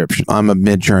a subscription. I'm a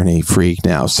Midjourney freak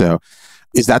now. So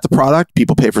is that the product?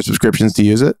 People pay for subscriptions to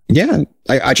use it? Yeah.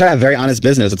 I try to have very honest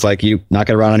business. It's like, you not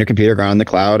going to run on your computer, run on the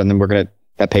cloud, and then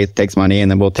that takes money, and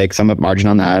then we'll take some margin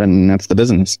on that, and that's the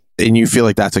business. And you feel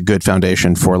like that's a good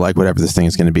foundation for like whatever this thing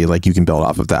is going to be, like you can build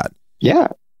off of that. Yeah.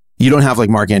 You don't have like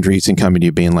Mark Andreessen coming to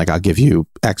you being like, I'll give you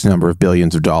X number of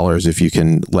billions of dollars if you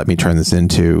can let me turn this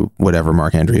into whatever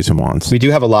Mark Andreessen wants. We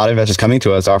do have a lot of investors coming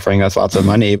to us offering us lots of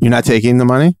money. You're not taking the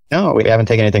money? No, we haven't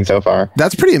taken anything so far.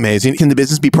 That's pretty amazing. Can the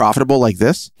business be profitable like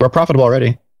this? We're profitable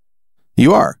already.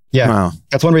 You are? Yeah. Wow.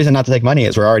 That's one reason not to take money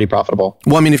is we're already profitable.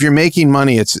 Well, I mean, if you're making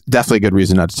money, it's definitely a good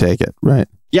reason not to take it, right?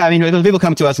 Yeah. I mean, when people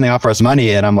come to us and they offer us money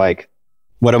and I'm like,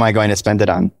 what am I going to spend it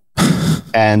on?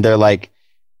 And they're like,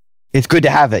 it's good to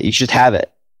have it. You should have it.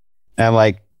 And I'm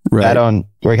like, right.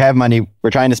 We have money. We're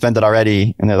trying to spend it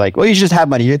already. And they're like, well, you should just have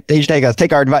money. They should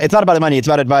take our advice. It's not about the money. It's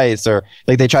about advice. Or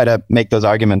like they try to make those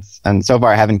arguments. And so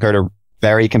far I haven't heard a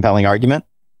very compelling argument.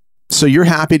 So you're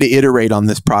happy to iterate on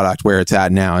this product where it's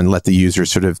at now and let the user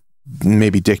sort of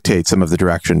maybe dictate some of the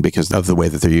direction because of the way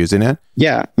that they're using it?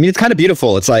 Yeah. I mean, it's kind of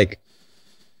beautiful. It's like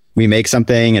we make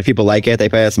something and if people like it, they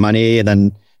pay us money. And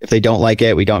then if they don't like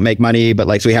it, we don't make money. But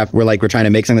like, so we're trying to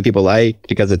make something that people like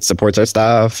because it supports our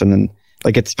stuff. And then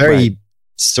like, it's very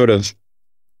sort of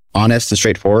honest and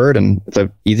straightforward and it's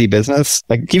an easy business.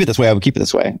 Like keep it this way. I would keep it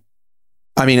this way.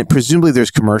 I mean, presumably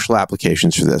there's commercial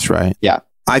applications for this, right? Yeah.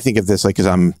 I think of this like, cause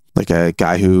I'm like a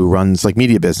guy who runs like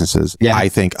media businesses. Yeah. I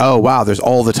think, oh wow, there's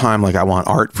all the time, like I want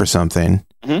art for something.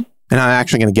 Mm-hmm. And I'm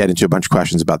actually going to get into a bunch of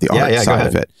questions about the art side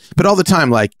of it. But all the time,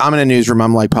 like I'm in a newsroom,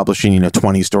 I'm like publishing,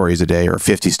 20 stories a day or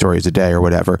 50 stories a day or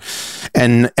whatever.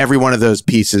 And every one of those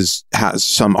pieces has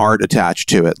some art attached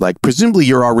to it. Like presumably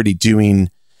you're already doing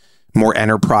more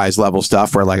enterprise level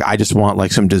stuff where like, I just want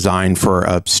like some design for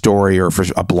a story or for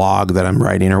a blog that I'm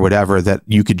writing or whatever, that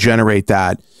you could generate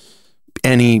that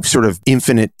any sort of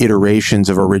infinite iterations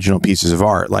of original pieces of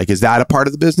art. Like, is that a part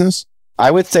of the business? I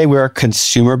would say we're a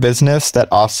consumer business that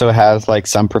also has like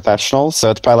some professionals. So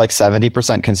it's probably like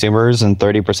 70% consumers and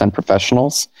 30%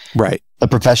 professionals. Right. The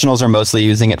professionals are mostly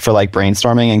using it for like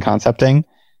brainstorming and concepting.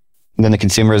 And then the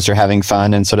consumers are having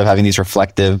fun and sort of having these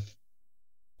reflective,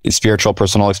 spiritual,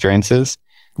 personal experiences.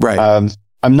 Right.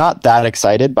 I'm not that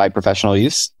excited by professional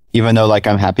use, even though like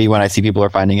I'm happy when I see people are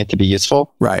finding it to be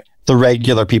useful. Right. The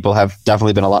regular people have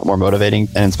definitely been a lot more motivating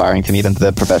and inspiring to me than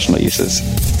the professional uses.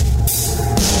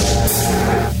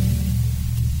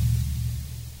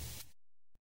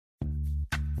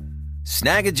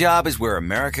 Snag a Job is where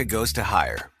America goes to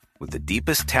hire, with the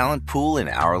deepest talent pool in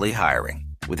hourly hiring.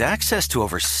 With access to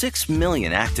over 6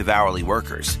 million active hourly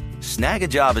workers, Snag a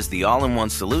Job is the all-in-one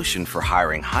solution for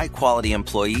hiring high-quality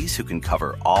employees who can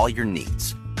cover all your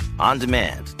needs. On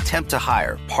demand, temp to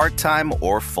hire, part-time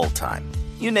or full-time.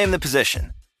 You name the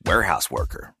position. Warehouse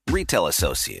worker, retail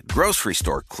associate, grocery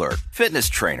store clerk, fitness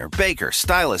trainer, baker,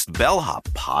 stylist, bellhop,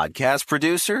 podcast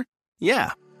producer.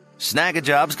 Yeah, Snag a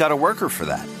Job's got a worker for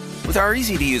that. With our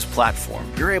easy-to-use platform,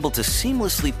 you're able to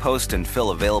seamlessly post and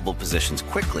fill available positions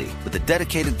quickly with a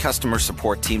dedicated customer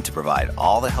support team to provide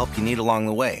all the help you need along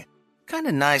the way. Kind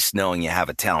of nice knowing you have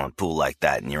a talent pool like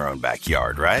that in your own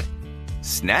backyard, right?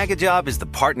 Snag a Job is the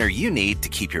partner you need to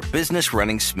keep your business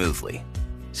running smoothly.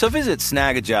 So visit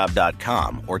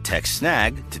snagajob.com or text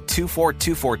snag to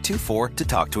 242424 to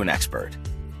talk to an expert.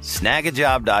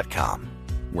 Snagajob.com,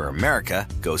 where America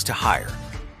goes to hire.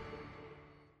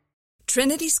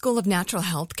 Trinity School of Natural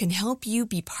Health can help you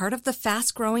be part of the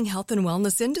fast-growing health and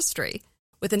wellness industry.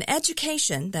 With an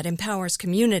education that empowers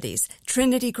communities,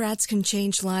 Trinity grads can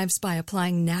change lives by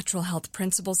applying natural health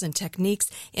principles and techniques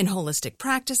in holistic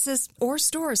practices or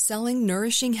stores selling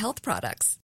nourishing health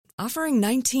products. Offering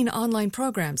 19 online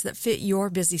programs that fit your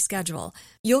busy schedule,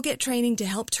 you'll get training to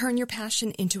help turn your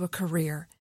passion into a career.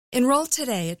 Enroll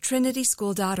today at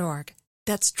trinityschool.org.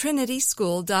 That's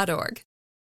trinityschool.org.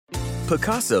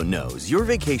 Picasso knows your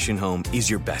vacation home is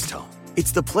your best home.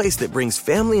 It's the place that brings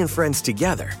family and friends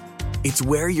together. It's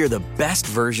where you're the best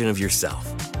version of yourself.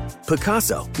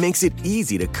 Picasso makes it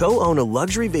easy to co-own a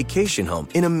luxury vacation home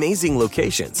in amazing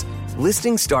locations.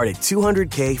 Listings start at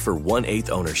 $200K for 1/8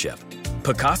 ownership.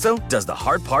 Picasso does the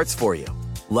hard parts for you.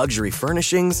 Luxury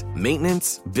furnishings,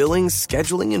 maintenance, billings,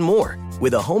 scheduling, and more.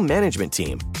 With a home management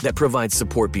team that provides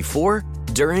support before,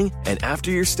 during, and after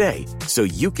your stay, so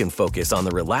you can focus on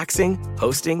the relaxing,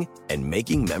 hosting, and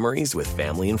making memories with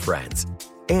family and friends.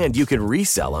 And you can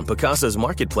resell on Picasso's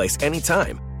marketplace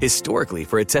anytime, historically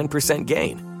for a 10%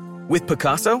 gain. With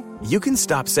Picasso, you can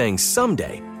stop saying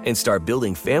someday and start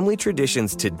building family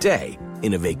traditions today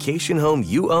in a vacation home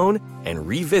you own and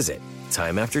revisit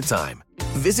time after time.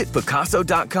 Visit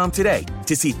Pacaso.com today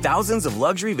to see thousands of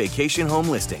luxury vacation home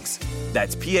listings.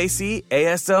 That's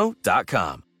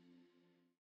PACASO.com.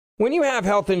 When you have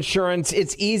health insurance,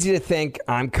 it's easy to think,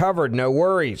 I'm covered, no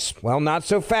worries. Well, not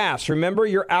so fast. Remember,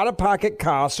 your out-of-pocket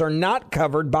costs are not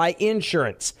covered by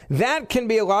insurance. That can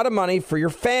be a lot of money for your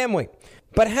family.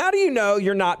 But how do you know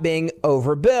you're not being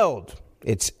overbilled?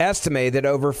 It's estimated that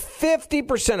over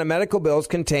 50% of medical bills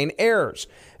contain errors.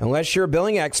 Unless you're a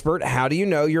billing expert, how do you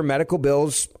know your medical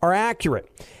bills are accurate?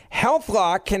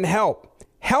 HealthLock can help.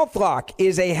 HealthLock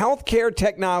is a healthcare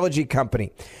technology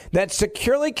company that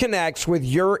securely connects with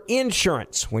your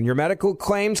insurance. When your medical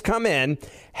claims come in,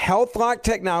 HealthLock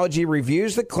technology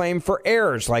reviews the claim for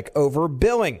errors like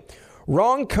overbilling,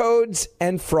 wrong codes,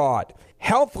 and fraud.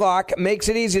 HealthLock makes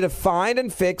it easy to find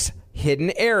and fix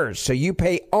hidden errors, so you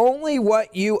pay only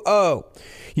what you owe.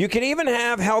 You can even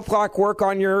have HealthLock work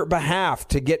on your behalf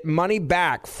to get money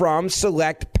back from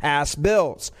select past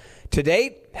bills. To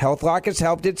date, HealthLock has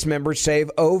helped its members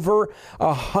save over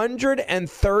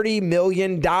 $130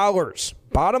 million.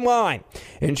 Bottom line,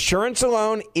 insurance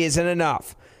alone isn't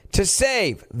enough. To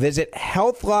save, visit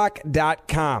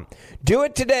healthlock.com. Do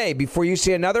it today before you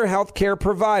see another healthcare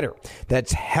provider.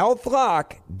 That's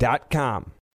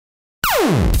healthlock.com.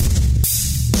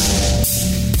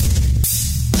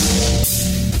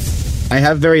 I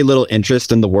have very little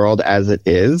interest in the world as it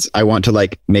is. I want to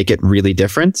make it really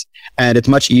different. And it's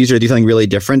much easier to do something really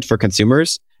different for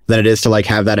consumers than it is to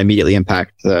have that immediately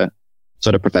impact the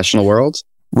sort of professional world.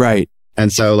 Right.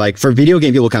 And so for video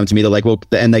game people come to me, they're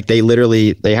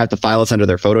they have to file us under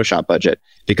their Photoshop budget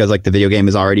because the video game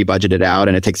is already budgeted out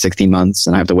and it takes 16 months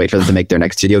and I have to wait for them to make their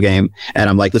next video game. And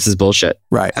I'm like, this is bullshit.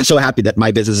 Right. I'm so happy that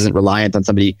my business isn't reliant on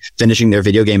somebody finishing their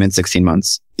video game in 16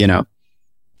 months,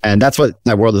 and that's what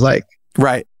that world is like.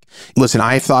 Right. Listen,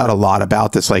 I've thought a lot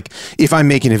about this. If I'm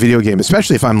making a video game,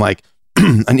 especially if I'm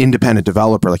an independent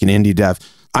developer, like an indie dev,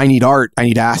 I need art, I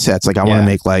need assets. I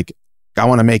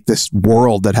want to make this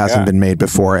world that hasn't been made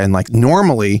before. And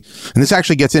normally, and this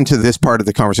actually gets into this part of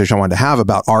the conversation I wanted to have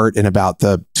about art and about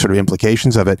the sort of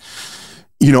implications of it.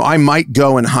 I might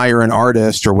go and hire an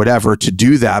artist or whatever to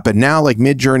do that. But now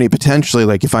Midjourney,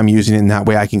 potentially, if I'm using it in that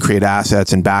way, I can create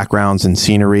assets and backgrounds and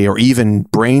scenery, or even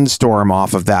brainstorm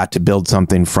off of that to build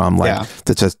something from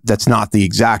that's not the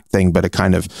exact thing, but a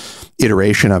kind of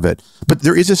iteration of it. But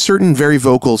there is a certain very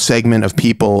vocal segment of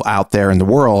people out there in the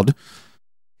world.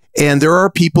 And there are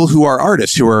people who are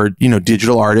artists, who are,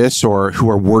 digital artists or who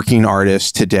are working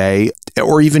artists today,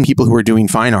 or even people who are doing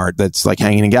fine art that's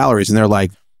hanging in galleries. And they're like,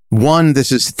 one,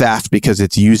 this is theft because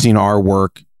it's using our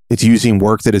work. It's using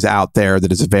work that is out there that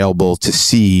is available to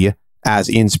see as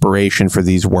inspiration for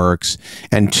these works.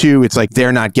 And two, it's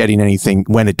they're not getting anything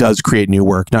when it does create new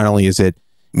work. Not only is it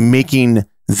making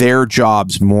their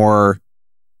jobs more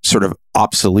sort of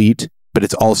obsolete, but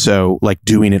it's also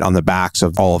doing it on the backs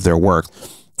of all of their work.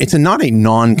 It's not a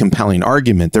non-compelling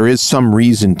argument. There is some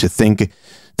reason to think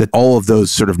that all of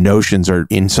those sort of notions are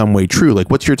in some way true.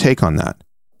 What's your take on that?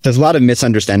 There's a lot of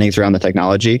misunderstandings around the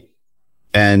technology,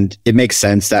 and it makes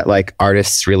sense that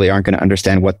artists really aren't going to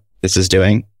understand what this is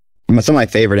doing. Some of my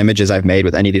favorite images I've made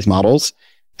with any of these models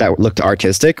that looked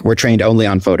artistic were trained only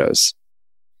on photos.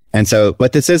 And so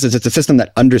what this is it's a system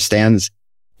that understands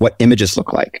what images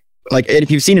look like. If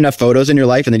you've seen enough photos in your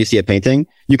life and then you see a painting,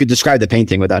 you could describe the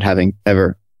painting without having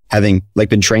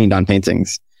been trained on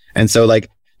paintings. And so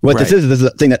this is a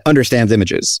thing that understands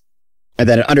images. And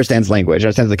then it understands language. It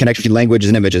understands the connection between language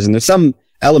and images. And there's some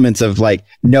elements of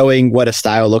knowing what a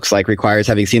style looks like requires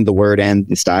having seen the word and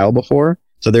the style before.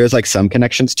 So there's some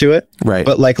connections to it. Right.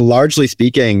 But largely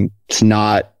speaking, it's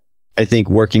not, I think,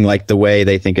 working the way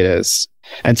they think it is.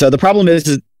 And so the problem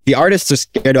is the artists are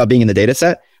scared about being in the data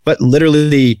set, but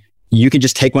literally you can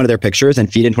just take one of their pictures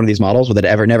and feed into one of these models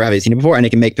without never having seen it before, and it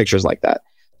can make pictures like that.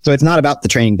 So it's not about the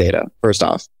training data, first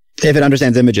off. If it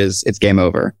understands images, it's game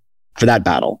over for that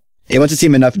battle. It wants to see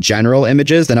enough general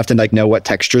images, enough to know what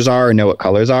textures are or know what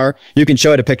colors are. You can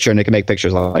show it a picture and it can make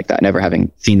pictures like that, never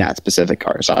having seen that specific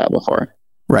art style before.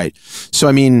 Right. So,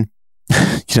 I mean,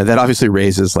 that obviously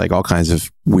raises all kinds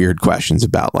of weird questions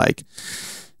about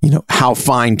how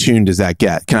fine tuned does that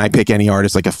get? Can I pick any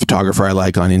artist, a photographer I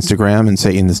like on Instagram, and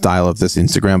say in the style of this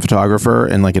Instagram photographer,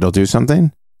 and it'll do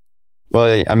something?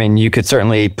 Well, I mean, you could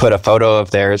certainly put a photo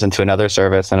of theirs into another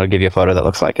service and it'll give you a photo that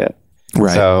looks like it.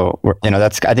 Right. So,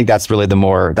 I think that's really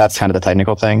that's kind of the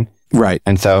technical thing. Right.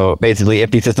 And so basically,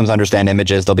 if these systems understand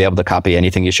images, they'll be able to copy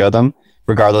anything you show them,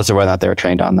 regardless of whether or not they're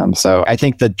trained on them. So I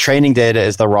think the training data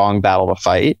is the wrong battle to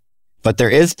fight, but there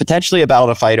is potentially a battle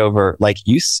to fight over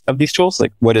use of these tools,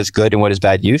 what is good and what is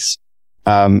bad use.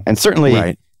 And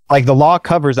certainly Like the law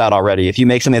covers that already. If you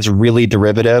make something that's really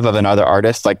derivative of another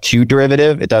artist, like too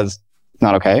derivative, it's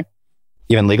not okay,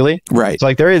 even legally. Right. So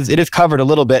like it is covered a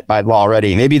little bit by law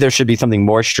already. Maybe there should be something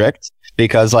more strict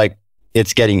because like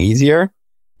it's getting easier.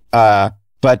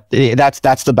 But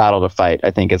that's the battle to fight,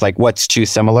 I think, is like what's too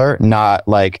similar, not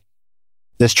like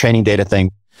this training data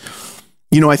thing.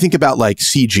 You know, I think about like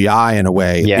CGI in a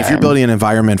way. Yeah. If you're building an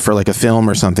environment for like a film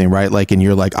or something, right? Like, and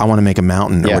you're like, I want to make a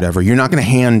mountain or whatever. You're not going to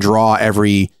hand draw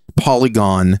every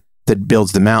polygon that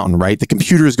builds the mountain, right? The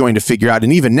computer is going to figure out,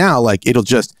 and even now, like it'll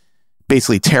just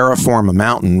basically terraform a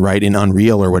mountain, right? In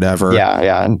Unreal or whatever.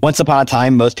 Yeah. And once upon a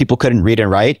time, most people couldn't read and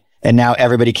write, and now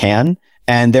everybody can.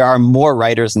 And there are more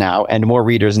writers now and more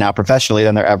readers now professionally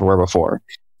than there ever were before.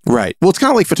 Right. Well, it's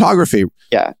kind of like photography.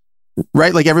 Yeah.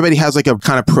 Right? Like everybody has like a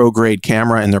kind of pro grade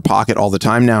camera in their pocket all the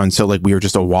time now. And so like we were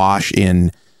just awash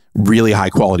in really high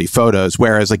quality photos.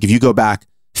 Whereas like if you go back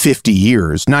 50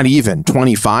 years, not even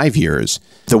 25 years,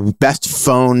 the best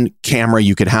phone camera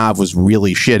you could have was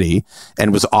really shitty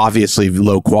and was obviously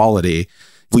low quality.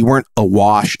 We weren't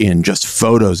awash in just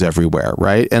photos everywhere.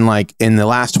 Right. And like in the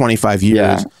last 25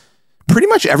 years, pretty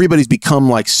much everybody's become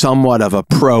like somewhat of a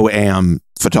pro-am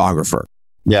photographer.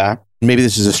 Yeah. Maybe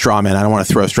this is a straw man. I don't want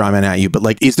to throw a straw man at you, but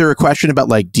like, is there a question about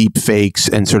like deep fakes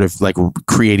and sort of like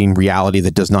creating reality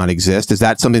that does not exist? Is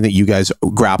that something that you guys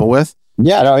grapple with?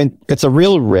 Yeah, no, I mean, it's a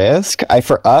real risk.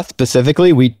 For us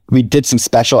specifically, we did some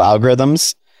special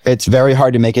algorithms. It's very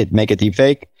hard to make a deep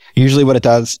fake. Usually what it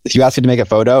does, if you ask it to make a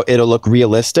photo, it'll look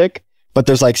realistic, but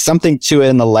there's like something to it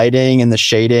in the lighting and the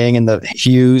shading and the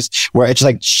hues where it's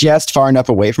like just far enough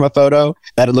away from a photo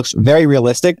that it looks very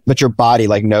realistic, but your body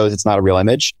like knows it's not a real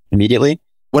image immediately.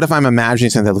 What if I'm imagining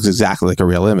something that looks exactly like a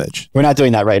real image? We're not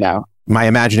doing that right now. My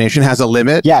imagination has a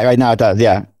limit? Yeah, right now it does.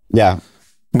 Yeah.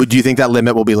 Do you think that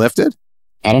limit will be lifted?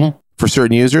 I don't know. For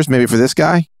certain users, maybe for this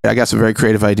guy? I got some very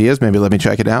creative ideas. Maybe let me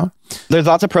check it out. There's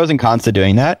lots of pros and cons to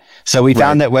doing that. So we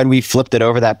found that when we flipped it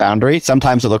over that boundary,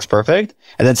 sometimes it looks perfect.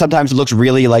 And then sometimes it looks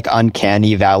really like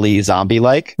uncanny valley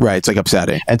zombie-like. Right. It's like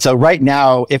upsetting. And so right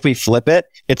now, if we flip it,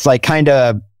 it's like kind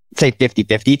of say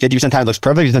 50-50. 50% of the time it looks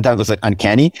perfect, 50% of the time it looks like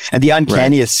uncanny. And the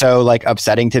uncanny is so like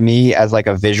upsetting to me as like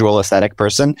a visual aesthetic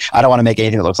person. I don't want to make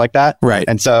anything that looks like that. Right.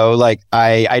 And so like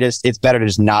it's better to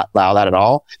just not allow that at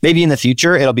all. Maybe in the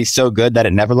future it'll be so good that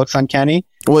it never looks uncanny.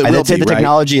 Well, I'd say the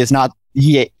technology is not.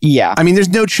 Yeah. I mean, there's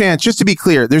no chance, just to be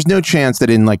clear, there's no chance that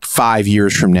in like 5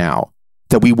 years from now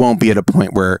that we won't be at a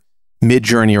point where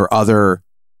Midjourney or other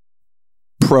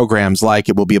programs like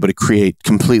it will be able to create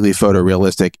completely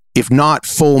photorealistic, if not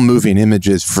full moving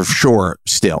images for sure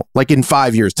still, like in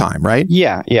 5 years time, right?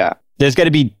 Yeah. There's got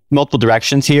to be multiple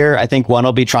directions here. I think one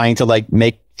will be trying to like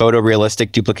make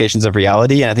photorealistic duplications of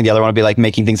reality. And I think the other one will be like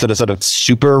making things sort of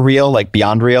super real, like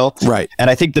beyond real. Right. And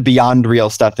I think the beyond real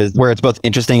stuff is where it's both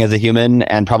interesting as a human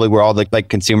and probably where all the like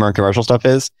consumer and commercial stuff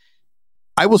is.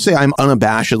 I will say I'm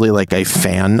unabashedly like a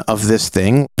fan of this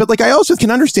thing, but like I also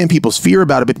can understand people's fear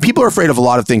about it, but people are afraid of a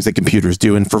lot of things that computers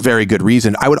do, and for very good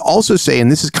reason. I would also say, and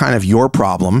this is kind of your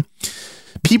problem,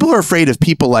 people are afraid of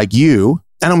people like you.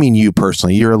 I don't mean you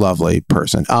personally. You're a lovely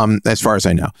person, as far as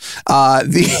I know.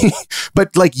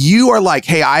 But like you are like,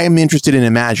 hey, I am interested in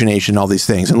imagination, all these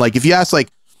things. And like if you ask like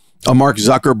a Mark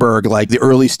Zuckerberg, like the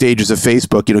early stages of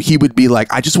Facebook, you know, he would be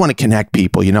like, I just want to connect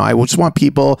people. You know, I just want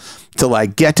people to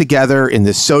like get together in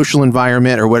this social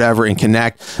environment or whatever and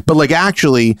connect. But like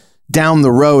actually down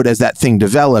the road, as that thing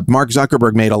developed, Mark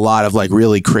Zuckerberg made a lot of like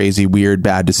really crazy, weird,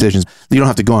 bad decisions. You don't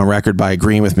have to go on record by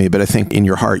agreeing with me, but I think in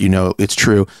your heart, you know, it's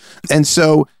true. And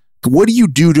so what do you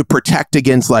do to protect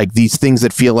against like these things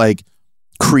that feel like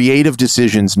creative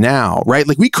decisions now, right?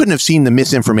 Like we couldn't have seen the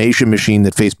misinformation machine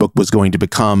that Facebook was going to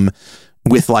become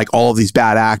with like all of these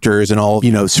bad actors and all,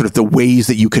 you know, sort of the ways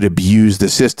that you could abuse the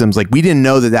systems. Like we didn't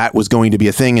know that that was going to be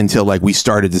a thing until like we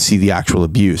started to see the actual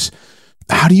abuse.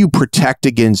 How do you protect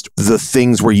against the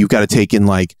things where you've got to take in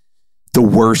like the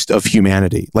worst of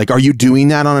humanity? Like, are you doing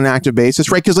that on an active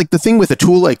basis, right? Because like the thing with a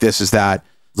tool like this is that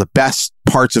the best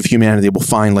parts of humanity will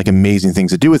find like amazing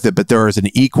things to do with it, but there is an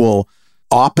equal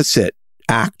opposite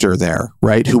actor there,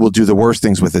 right, who will do the worst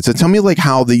things with it. So tell me like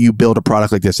how you build a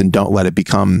product like this and don't let it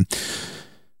become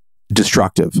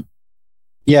destructive.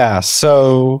 Yeah,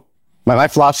 so my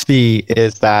philosophy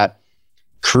is that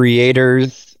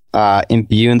creators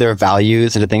imbue their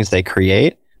values into things they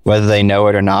create, whether they know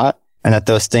it or not, and that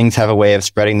those things have a way of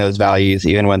spreading those values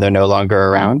even when they're no longer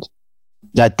around.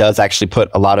 That does actually put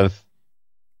a lot of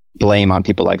blame on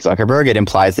people like Zuckerberg. It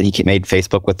implies that he made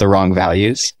Facebook with the wrong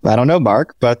values. I don't know,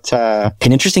 Mark, but an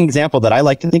interesting example that I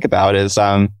like to think about is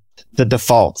the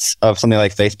defaults of something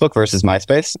like Facebook versus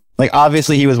MySpace. Like,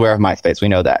 obviously he was aware of MySpace. We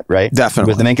know that, right? Definitely.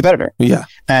 He was the main competitor. Yeah.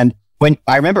 And when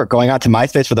I remember going on to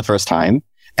MySpace for the first time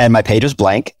and my page was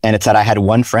blank and it said I had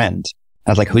one friend.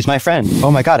 I was like, who's my friend?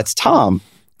 Oh my God, it's Tom.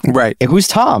 Right. Hey, who's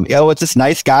Tom? Oh, it's this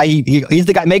nice guy. He's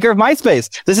the guy maker of MySpace.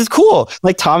 This is cool.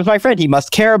 Like, Tom's my friend. He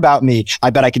must care about me.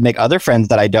 I bet I could make other friends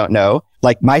that I don't know.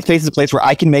 Like, MySpace is a place where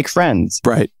I can make friends.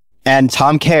 Right. And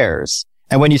Tom cares.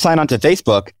 And when you sign on to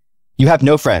Facebook, you have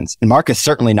no friends. And Mark is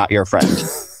certainly not your friend.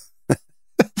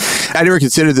 I never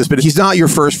considered this, but he's not your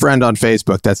first friend on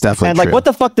Facebook. That's definitely and true. Like, what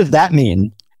the fuck does that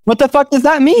mean? What the fuck does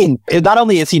that mean? Not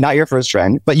only is he not your first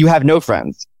friend, but you have no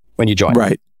friends when you join.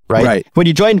 Right. Right? When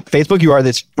you join Facebook, you are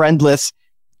this friendless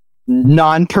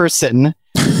non-person.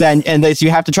 And you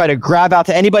have to try to grab out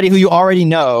to anybody who you already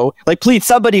know. Like, please,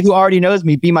 somebody who already knows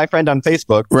me, be my friend on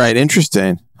Facebook. Right.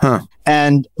 Interesting. Huh.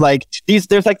 And like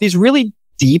there's like these really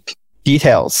deep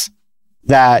details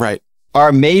that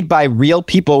are made by real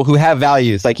people who have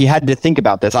values. Like, he had to think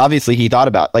about this. Obviously, he thought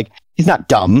about, like, he's not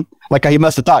dumb. Like, he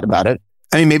must have thought about it.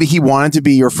 I mean, maybe he wanted to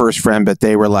be your first friend, but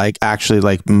they were like, actually,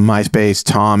 like, MySpace,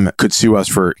 Tom could sue us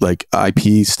for like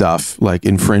IP stuff, like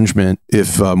infringement,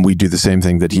 if we do the same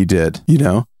thing that he did, you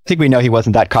know? I think we know he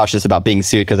wasn't that cautious about being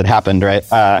sued because it happened, right?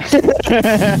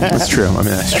 That's true. I mean,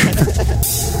 that's true.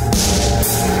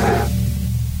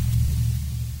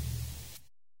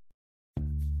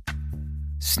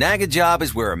 Snag a Job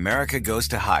is where America goes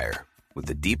to hire, with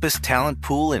the deepest talent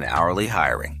pool in hourly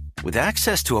hiring. With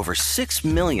access to over 6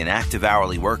 million active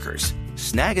hourly workers,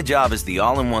 Snag a Job is the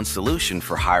all-in-one solution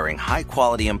for hiring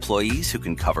high-quality employees who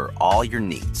can cover all your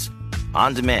needs.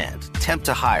 On demand, temp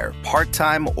to hire,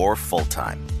 part-time or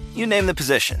full-time. You name the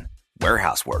position.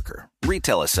 Warehouse worker,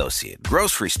 retail associate,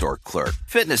 grocery store clerk,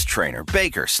 fitness trainer,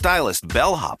 baker, stylist,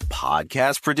 bellhop,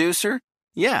 podcast producer.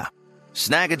 Yeah,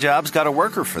 Snag a Job's got a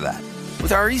worker for that.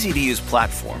 With our easy-to-use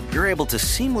platform, you're able to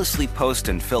seamlessly post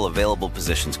and fill available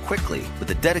positions quickly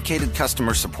with a dedicated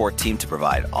customer support team to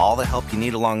provide all the help you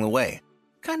need along the way.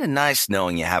 Kind of nice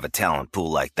knowing you have a talent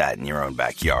pool like that in your own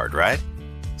backyard, right?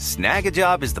 Snag a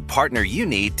Job is the partner you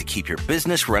need to keep your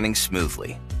business running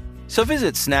smoothly. So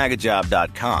visit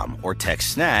snagajob.com or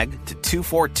text snag to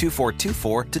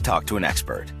 242424 to talk to an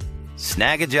expert.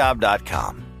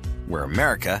 Snagajob.com, where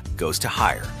America goes to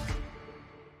hire.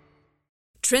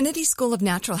 Trinity School of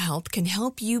Natural Health can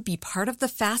help you be part of the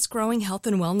fast-growing health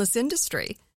and wellness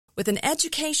industry. With an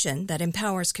education that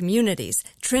empowers communities,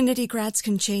 Trinity grads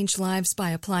can change lives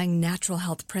by applying natural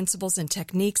health principles and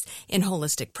techniques in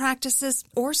holistic practices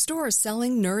or stores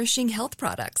selling nourishing health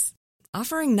products.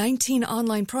 Offering 19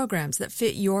 online programs that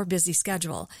fit your busy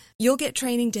schedule, you'll get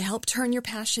training to help turn your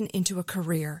passion into a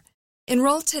career.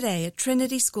 Enroll today at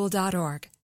trinityschool.org.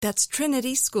 That's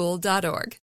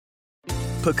trinityschool.org.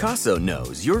 Picasso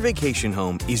knows your vacation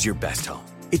home is your best home.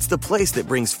 It's the place that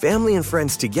brings family and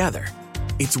friends together.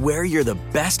 It's where you're the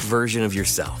best version of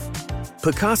yourself.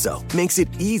 Picasso makes it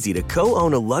easy to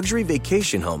co-own a luxury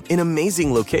vacation home in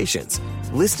amazing locations.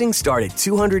 Listings start at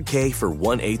 $200K for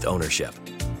 1/8 ownership.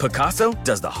 Picasso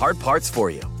does the hard parts for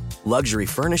you. Luxury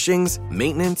furnishings,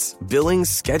 maintenance, billings,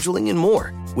 scheduling, and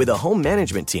more. With a home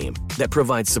management team that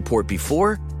provides support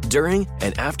before, during,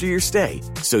 and after your stay,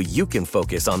 so you can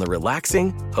focus on the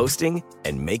relaxing, hosting,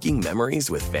 and making memories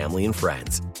with family and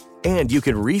friends. And you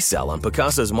can resell on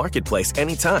Picasso's marketplace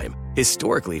anytime,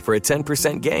 historically for a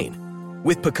 10% gain.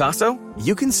 With Picasso,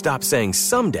 you can stop saying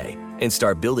someday and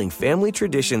start building family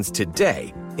traditions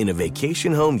today in a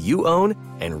vacation home you own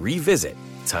and revisit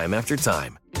time after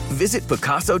time. Visit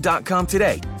Picasso.com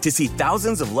today to see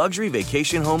thousands of luxury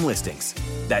vacation home listings.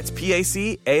 That's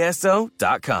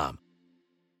PACASO.com.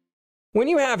 When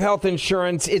you have health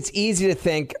insurance, it's easy to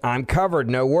think, I'm covered,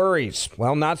 no worries.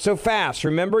 Well, not so fast.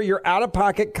 Remember, your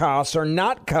out-of-pocket costs are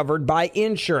not covered by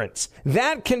insurance.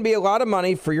 That can be a lot of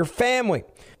money for your family.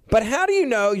 But how do you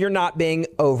know you're not being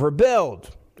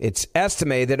overbilled? It's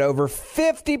estimated that over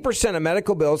 50% of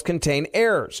medical bills contain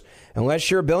errors.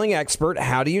 Unless you're a billing expert,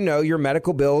 how do you know your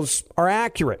medical bills are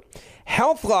accurate?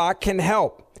 HealthLock can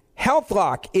help.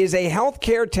 HealthLock is a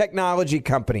healthcare technology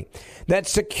company that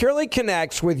securely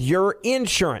connects with your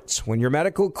insurance. When your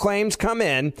medical claims come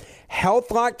in,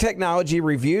 HealthLock technology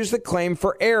reviews the claim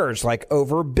for errors like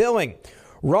overbilling,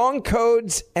 wrong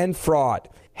codes, and fraud.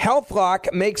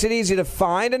 HealthLock makes it easy to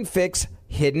find and fix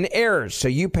hidden errors, so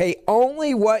you pay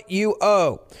only what you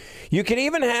owe. You can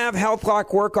even have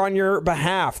HealthLock work on your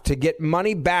behalf to get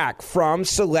money back from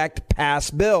select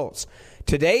past bills.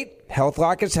 To date,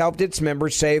 HealthLock has helped its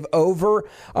members save over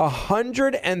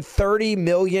 $130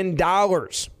 million.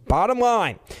 Bottom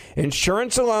line,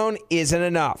 insurance alone isn't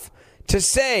enough. To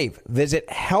save, visit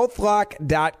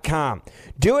healthlock.com.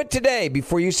 Do it today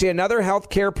before you see another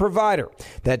healthcare provider.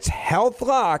 That's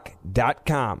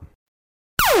healthlock.com.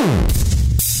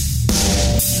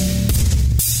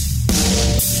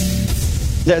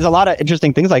 There's a lot of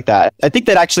interesting things like that. I think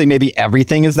that actually maybe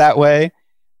everything is that way.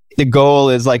 The goal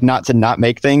is like not to not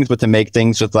make things, but to make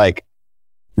things with like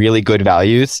really good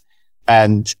values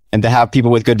and to have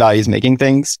people with good values making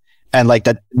things. And like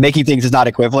that making things is not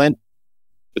equivalent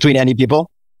between any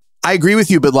people. I agree with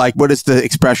you, but like, what is the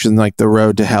expression? Like the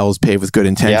road to hell is paved with good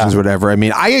intentions, or whatever. I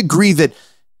mean, I agree that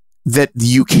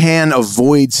you can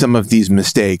avoid some of these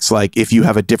mistakes, like if you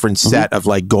have a different set of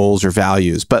like goals or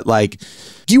values. But like,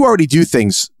 you already do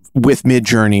things with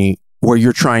Midjourney where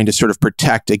you're trying to sort of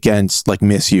protect against like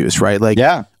misuse, right? Like,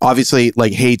 obviously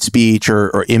like hate speech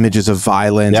or images of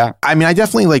violence. Yeah. I mean, I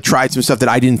definitely like tried some stuff that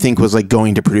I didn't think was like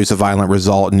going to produce a violent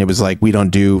result. And it was like, we don't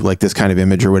do like this kind of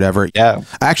image or whatever. Yeah.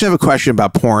 I actually have a question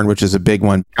about porn, which is a big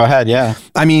one. Go ahead. Yeah.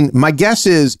 I mean, my guess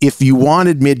is if you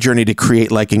wanted Midjourney to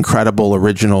create like incredible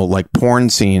original like porn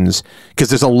scenes, because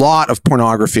there's a lot of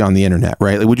pornography on the internet,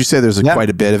 right? Like, would you say there's quite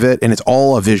a bit of it? And it's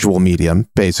all a visual medium,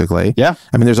 basically. Yeah.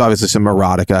 I mean, there's obviously some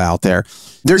erotica out there.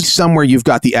 There's somewhere you've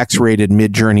got the X-rated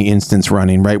Midjourney instance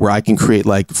running, right? Where I can create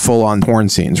like full-on porn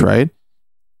scenes, right?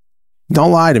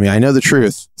 Don't lie to me. I know the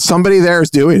truth. Somebody there is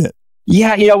doing it.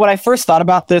 Yeah. You know, when I first thought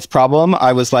about this problem,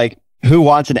 I was like, who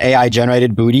wants an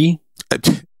AI-generated booty?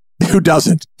 Who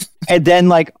doesn't? And then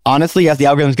like, honestly, as the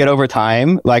algorithms get over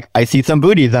time, like I see some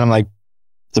booties and I'm like,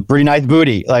 it's a pretty nice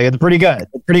booty. Like it's pretty good.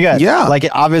 It's pretty good. Yeah. Like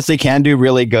it obviously can do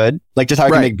really good. Like just how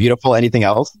it can make beautiful anything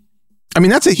else. I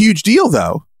mean, that's a huge deal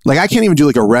though. Like I can't even do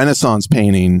like a Renaissance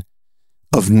painting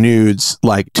of nudes,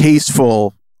 like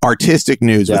tasteful, artistic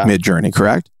nudes with Midjourney,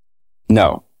 correct?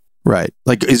 No. Right.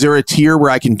 Like, is there a tier where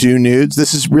I can do nudes?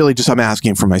 This is really just, I'm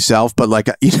asking for myself, but like,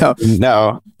 you know,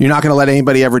 no, you're not going to let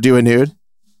anybody ever do a nude?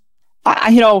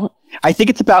 I think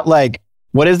it's about like,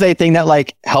 what is a thing that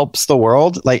like helps the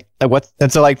world? Like what?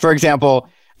 And so like, for example,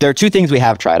 there are two things we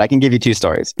have tried. I can give you two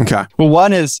stories. Okay. Well,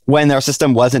 one is when our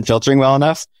system wasn't filtering well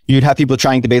enough, you'd have people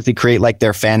trying to basically create like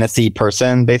their fantasy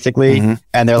person, basically.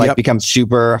 And they're like, become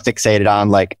super fixated on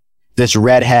like this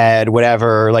redhead,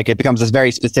 whatever. Like it becomes this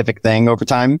very specific thing over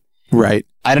time. Right.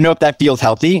 I don't know if that feels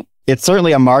healthy. It's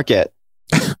certainly a market.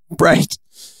 Right.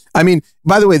 I mean,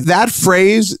 by the way, that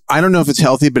phrase, I don't know if it's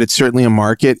healthy, but it's certainly a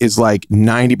market, is like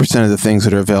 90% of the things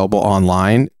that are available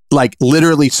online. Like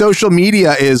literally social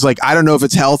media is like, I don't know if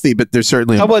it's healthy, but there's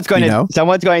certainly someone's going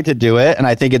to do it. And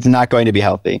I think it's not going to be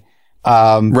healthy.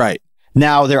 Right.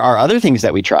 Now there are other things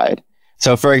that we tried.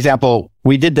 So for example,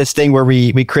 we did this thing where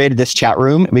we created this chat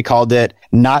room. We called it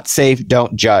Not Safe,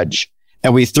 Don't Judge.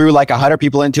 And we threw like 100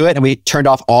 people into it and we turned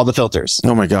off all the filters.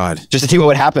 Oh my God. Just to see what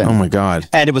would happen. Oh my God.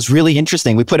 And it was really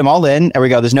interesting. We put them all in and we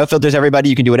go, there's no filters, everybody.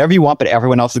 You can do whatever you want, but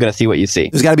everyone else is going to see what you see.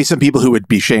 There's got to be some people who would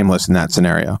be shameless in that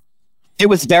scenario. It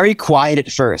was very quiet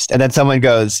at first. And then someone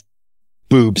goes,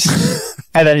 boobs.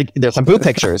 And then there's some boob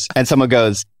pictures. And someone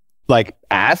goes, like,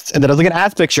 ass. And then it was like an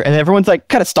ass picture. And everyone's like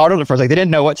kind of startled at first. Like they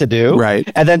didn't know what to do.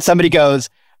 Right. And then somebody goes,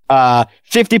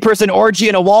 50-person orgy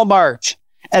in a Walmart.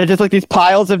 And it's just like these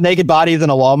piles of naked bodies in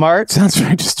a Walmart. Sounds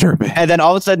very disturbing. And then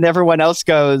all of a sudden everyone else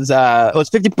goes, it was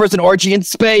 50-person orgy in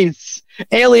space.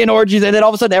 Alien orgies. And then all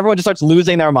of a sudden everyone just starts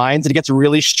losing their minds. And it gets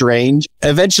really strange.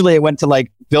 Eventually it went to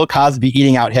like Bill Cosby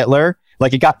eating out Hitler.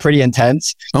 Like it got pretty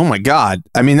intense. Oh my God.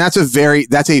 I mean, that's a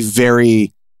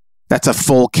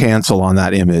full cancel on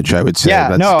that image, I would say. Yeah,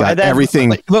 that's got then, everything.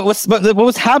 Like, what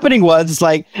was happening was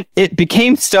like, it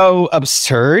became so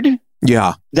absurd.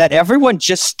 Yeah. That everyone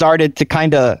just started to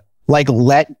kind of like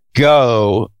let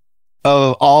go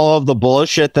of all of the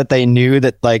bullshit that they knew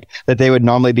that they would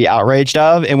normally be outraged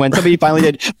of. And when somebody finally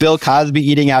did Bill Cosby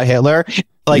eating out Hitler,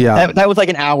 like that was like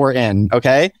an hour in.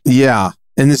 Okay. Yeah.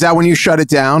 And is that when you shut it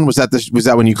down? Was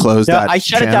that when you closed that? I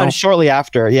shut it down shortly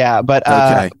after. Yeah. But,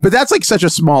 okay. But that's like such a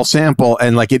small sample.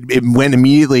 And like it went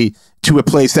immediately to a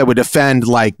place that would offend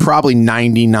like probably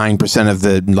 99% of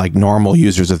the like normal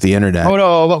users of the internet. Oh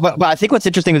no. But I think what's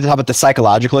interesting is how about the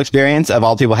psychological experience of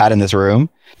all people had in this room,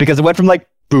 because it went from like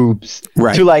boobs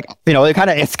to like, you know, it kind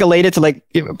of escalated to like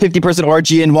 50-person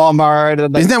orgy in Walmart.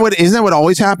 And, like, isn't that what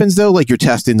always happens though? Like you're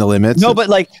testing the limits. No,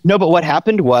 but what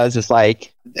happened was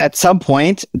like at some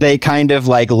point they kind of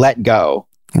like let go.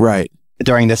 Right.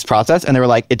 During this process, and they were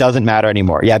like, it doesn't matter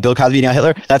anymore. Yeah, Bill Cosby eating out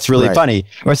Hitler, that's really funny.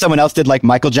 Or someone else did like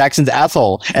Michael Jackson's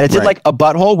asshole, and it did like a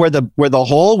butthole where the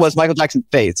hole was Michael Jackson's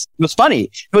face. It was funny.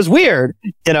 It was weird,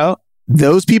 you know?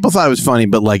 Those people thought it was funny,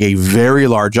 but like a very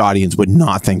large audience would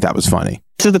not think that was funny.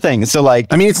 This is the thing. So like,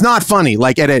 I mean, it's not funny.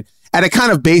 Like at at a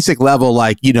kind of basic level,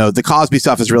 like, you know, the Cosby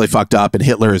stuff is really fucked up and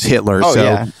Hitler is Hitler. Oh, so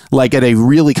yeah. like at a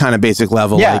really kind of basic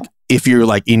level, like if you're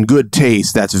like in good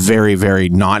taste, that's very, very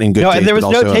not in good taste. No, there was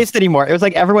no taste anymore. It was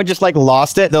like everyone just like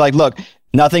lost it. They're like, look,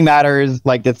 nothing matters.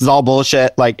 Like, this is all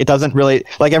bullshit. Like, it doesn't really,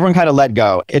 like, everyone kind of let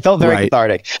go. It felt very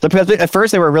cathartic. At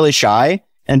first they were really shy,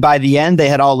 and by the end they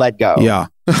had all let go. Yeah.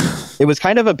 It was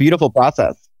kind of a beautiful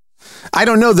process. I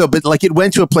don't know, though, but like it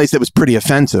went to a place that was pretty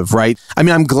offensive, right? I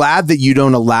mean, I'm glad that you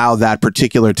don't allow that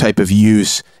particular type of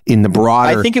use in the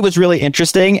broader. I think it was really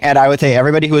interesting. And I would say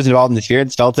everybody who was involved in the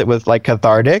experience felt it was like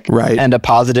cathartic and a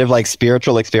positive, like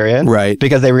spiritual experience. Right.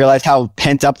 Because they realized how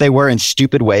pent up they were in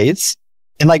stupid ways.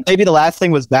 And like maybe the last thing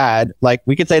was bad. Like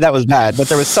we could say that was bad, but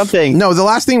there was something. No, the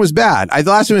last thing was bad. The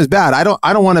last thing was bad. I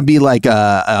don't want to be like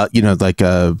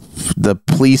the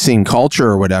policing culture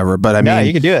or whatever. But I mean,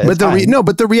 you could do it. But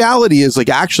but the reality is like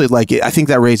actually like I think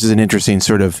that raises an interesting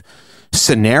sort of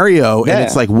scenario, and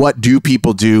it's like, what do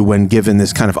people do when given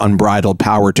this kind of unbridled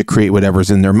power to create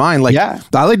whatever's in their mind? Like, I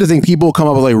like to think people come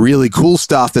up with like really cool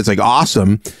stuff that's like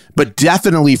awesome, but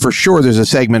definitely for sure there's a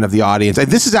segment of the audience. And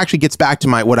this is actually gets back to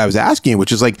what I was asking you,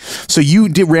 which is like, so you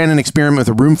ran an experiment with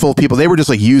a room full of people. They were just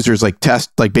like users, like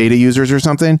like beta users or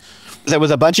something. There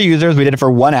was a bunch of users. We did it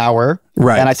for 1 hour.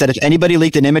 Right. And I said, if anybody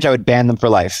leaked an image, I would ban them for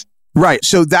life. Right.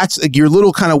 So that's like your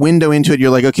little kind of window into it. You're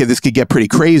like, okay, this could get pretty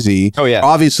crazy. Oh, yeah.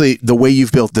 Obviously, the way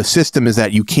you've built the system is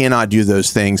that you cannot do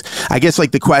those things. I guess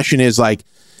like the question is like,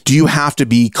 do you have to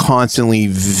be constantly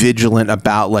vigilant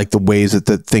about like the ways that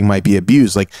the thing might be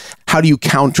abused? Like, how do you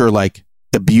counter like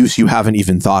abuse you haven't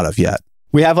even thought of yet?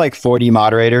 We have like 40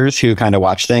 moderators who kind of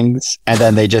watch things, and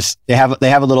then they have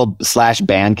a little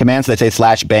 /ban command. So they say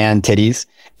 /ban titties,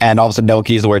 and all of a sudden no one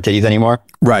can use the word titties anymore.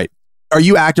 Right. Are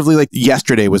you actively like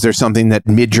yesterday? Was there something that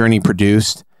Midjourney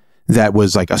produced that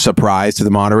was like a surprise to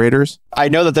the moderators? I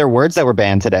know that there are words that were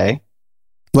banned today.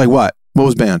 Like what? What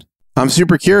was banned? I'm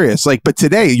super curious. Like, but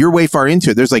today you're way far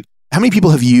into it. There's like, how many people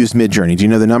have used Midjourney? Do you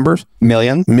know the numbers?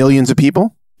 Millions. Millions of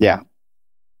people? Yeah.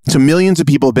 So millions of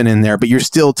people have been in there, but you're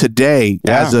still today,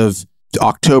 as of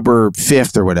October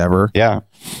 5th or whatever. Yeah.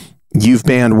 You've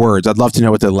banned words. I'd love to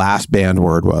know what the last banned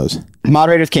word was.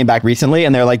 Moderators came back recently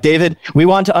and they're like, David, we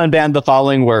want to unban the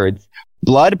following words: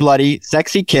 blood, bloody,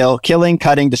 sexy, kill, killing,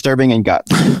 cutting, disturbing, and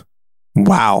guts.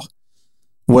 Wow.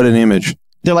 What an image.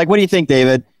 They're like, what do you think,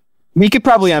 David? We could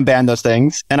probably unban those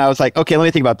things. And I was like, okay, let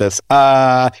me think about this.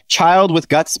 Child with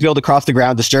guts spilled across the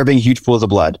ground, disturbing huge pools of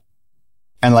blood.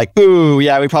 And like, ooh,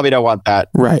 yeah, we probably don't want that.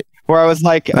 Right. Or I was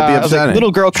like,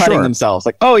 little girl cutting themselves.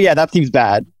 Like, oh yeah, that seems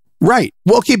bad. Right.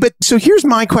 Well, okay, but so here's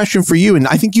my question for you, and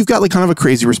I think you've got like kind of a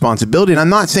crazy responsibility, and I'm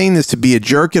not saying this to be a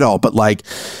jerk at all, but like,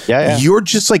 you're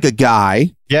just like a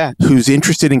guy who's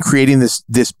interested in creating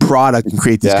this product and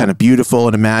create this kind of beautiful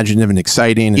and imaginative and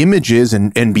exciting images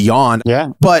and beyond. Yeah.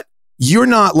 But you're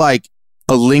not like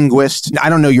a linguist. I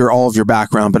don't know all of your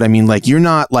background, but I mean, like, you're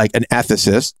not like an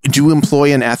ethicist. Do you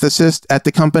employ an ethicist at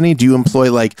the company? Do you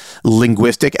employ like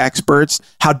linguistic experts?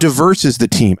 How diverse is the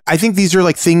team? I think these are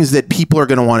like things that people are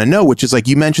going to want to know, which is like,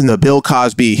 you mentioned the Bill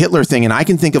Cosby Hitler thing, and I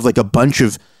can think of like a bunch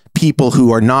of people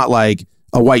who are not like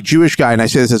a white Jewish guy, and I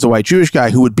say this as a white Jewish guy,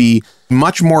 who would be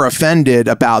much more offended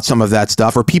about some of that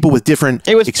stuff, or people with different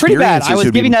It was pretty bad. I was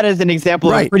giving that as an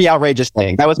example of a pretty outrageous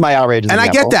thing. That was my outrageous example.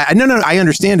 I get that. No, I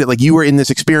understand it. Like, you were in this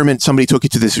experiment, somebody took you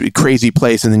to this crazy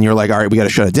place, and then you're like, all right, we got to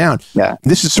shut it down. Yeah.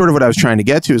 This is sort of what I was trying to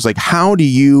get to, is like, how do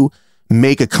you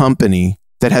make a company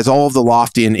that has all of the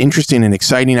lofty and interesting and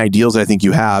exciting ideals that I think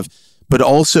you have, but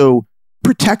also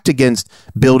protect against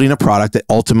building a product that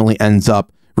ultimately ends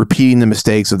up repeating the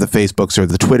mistakes of the Facebooks or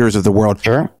the Twitters of the world?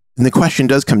 Sure. And the question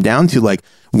does come down to, like,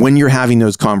 when you're having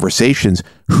those conversations,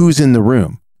 who's in the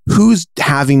room? Who's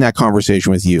having that conversation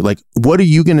with you? Like, what are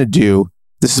you going to do?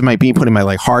 This is me putting my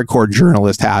like hardcore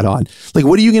journalist hat on. Like,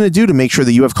 what are you going to do to make sure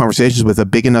that you have conversations with a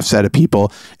big enough set of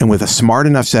people and with a smart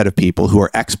enough set of people who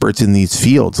are experts in these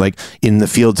fields, like in the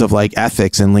fields of like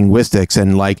ethics and linguistics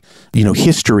and like, you know,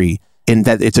 history, and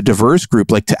that it's a diverse group,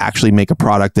 like, to actually make a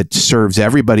product that serves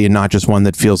everybody and not just one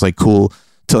that feels like cool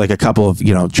to like a couple of,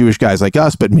 you know, Jewish guys like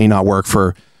us, but may not work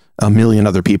for a million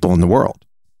other people in the world?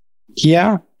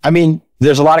 Yeah. I mean,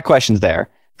 there's a lot of questions there.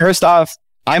 First off,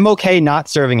 I'm okay not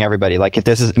serving everybody. Like, if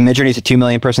this is Midjourney's a 2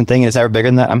 million person thing and it's ever bigger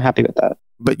than that, I'm happy with that.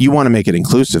 But you want to make it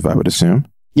inclusive, I would assume.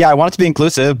 Yeah, I want it to be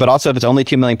inclusive, but also if it's only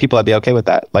 2 million people, I'd be okay with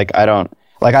that. Like, I don't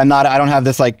have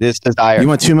this like this desire. You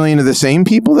want 2 million of the same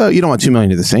people though? You don't want 2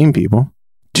 million of the same people.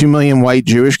 2 million white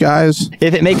Jewish guys?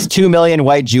 If it makes 2 million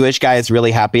white Jewish guys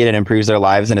really happy and it improves their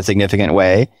lives in a significant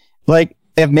way, like,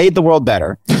 it made the world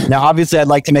better. Now, obviously, I'd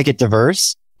like to make it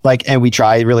diverse, like, and we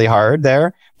try really hard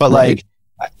there. But like,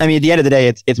 I mean, at the end of the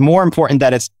day, it's more important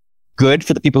that it's good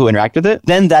for the people who interact with it,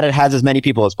 then that it has as many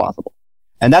people as possible.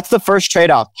 And that's the first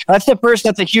trade-off. That's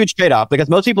a huge trade-off because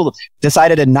most people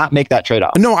decided to not make that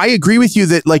trade-off. No, I agree with you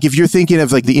that like if you're thinking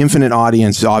of like the infinite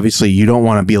audience, obviously you don't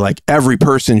want to be like every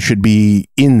person should be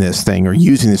in this thing or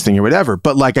using this thing or whatever.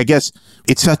 But like, I guess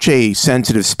it's such a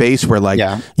sensitive space where like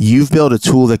you've built a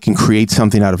tool that can create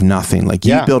something out of nothing. Like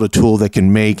you built a tool that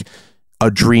can make a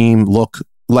dream look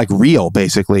like real,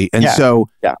 basically. And so,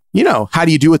 you know, how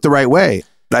do you do it the right way?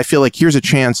 I feel like here's a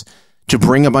chance to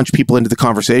bring a bunch of people into the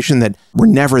conversation that were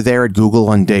never there at Google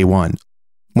on day one.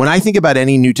 When I think about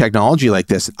any new technology like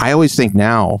this, I always think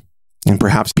now, and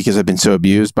perhaps because I've been so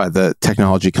abused by the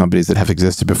technology companies that have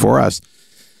existed before us,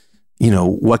 you know,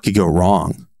 what could go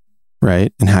wrong,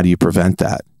 right? And how do you prevent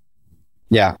that?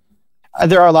 Yeah.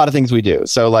 There are a lot of things we do.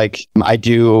 So like I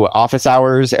do office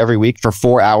hours every week for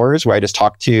 4 hours where I just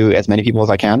talk to as many people as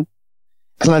I can.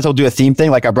 Sometimes I'll do a theme thing.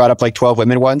 Like I brought up like 12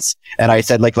 women once and I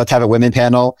said like, let's have a women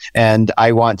panel. And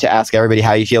I want to ask everybody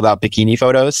how you feel about bikini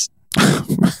photos.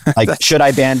 Like, should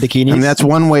I ban bikinis? I mean, that's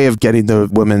one way of getting the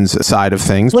women's side of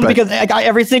things. Well, because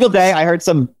every single day I heard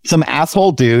some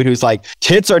asshole dude who's like,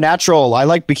 tits are natural. I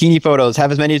like bikini photos.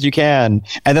 Have as many as you can.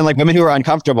 And then like women who are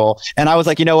uncomfortable. And I was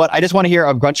like, you know what? I just want to hear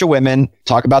a bunch of women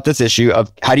talk about this issue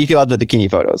of how do you feel about the bikini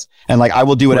photos? And like, I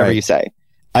will do whatever you say.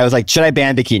 I was like, should I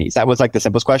ban bikinis? That was like the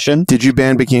simplest question. Did you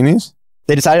ban bikinis?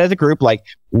 They decided as a group, like,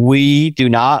 we do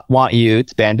not want you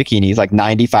to ban bikinis, like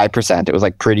 95%. It was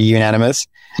like pretty unanimous.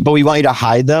 But we want you to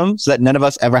hide them so that none of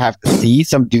us ever have to see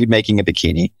some dude making a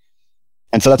bikini.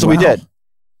 And so that's what we did.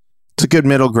 It's a good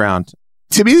middle ground.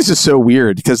 To me, this is so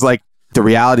weird because like the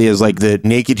reality is like the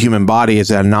naked human body is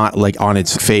not like on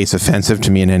its face offensive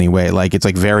to me in any way. Like it's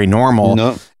like very normal.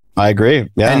 No. I agree.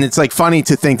 Yeah. And it's like funny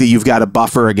to think that you've got a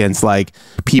buffer against like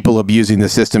people abusing the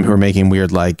system who are making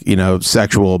weird, like, you know,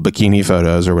 sexual bikini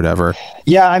photos or whatever.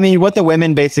 Yeah. I mean, what the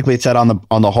women basically said on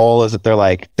the whole is that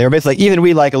they're basically like, even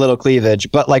we like a little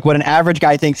cleavage, but like what an average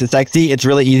guy thinks is sexy, it's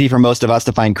really easy for most of us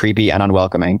to find creepy and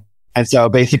unwelcoming. And so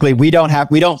basically we don't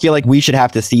feel like we should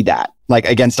have to see that like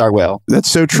against our will. That's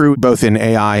so true, both in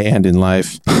AI and in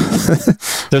life.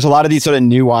 There's a lot of these sort of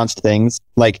nuanced things.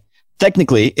 Like,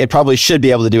 technically, it probably should be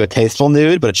able to do a tasteful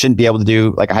nude, but it shouldn't be able to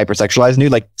do like a hypersexualized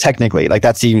nude. Like technically, like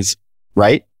that seems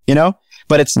right, you know?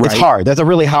 But it's hard. There's a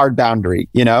really hard boundary,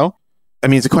 you know? I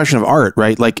mean, it's a question of art,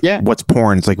 right? Like what's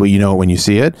porn? It's like, well, you know it when you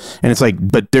see it. And it's like,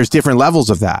 but there's different levels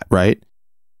of that, right?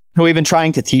 We've been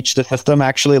trying to teach the system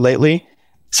actually lately,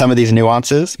 some of these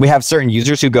nuances. We have certain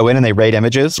users who go in and they rate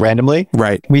images randomly.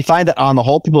 Right. We find that on the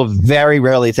whole, people very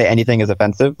rarely say anything is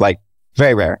offensive, like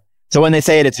very rare. So when they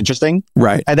say it, it's interesting.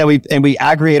 Right. And then we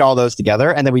aggregate all those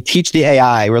together and then we teach the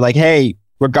AI. We're like, hey,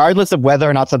 regardless of whether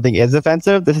or not something is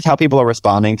offensive, this is how people are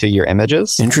responding to your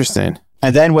images. Interesting.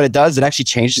 And then what it does, it actually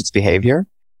changes its behavior.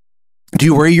 Do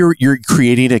you worry you're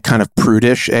creating a kind of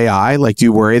prudish AI? Like, do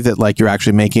you worry that like you're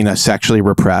actually making a sexually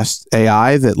repressed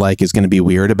AI that like is going to be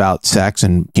weird about sex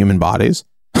and human bodies?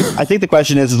 I think the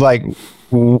question is like,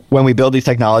 when we build these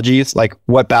technologies, like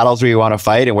what battles do we want to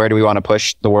fight and where do we want to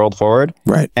push the world forward?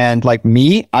 Right. And like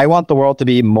me, I want the world to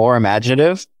be more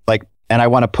imaginative, like, and I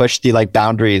want to push the like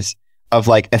boundaries of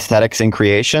like aesthetics and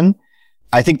creation.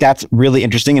 I think that's really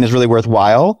interesting and is really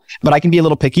worthwhile, but I can be a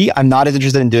little picky. I'm not as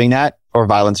interested in doing that or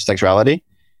violence or sexuality.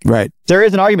 Right. There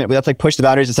is an argument where let's like push the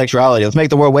boundaries of sexuality. Let's make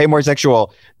the world way more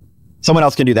sexual. Someone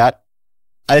else can do that.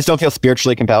 I just don't feel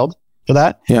spiritually compelled for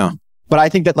that. Yeah. But I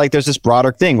think that like there's this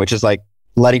broader thing, which is like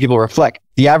letting people reflect.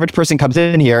 The average person comes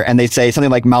in here and they say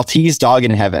something like Maltese dog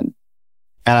in heaven.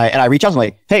 And I reach out and I'm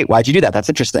like, hey, why'd you do that? That's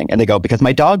interesting. And they go, because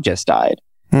my dog just died.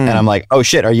 And I'm like, oh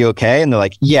shit, are you okay? And they're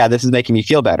like, yeah, this is making me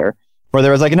feel better. Or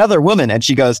there was like another woman and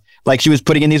she goes, like she was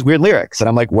putting in these weird lyrics. And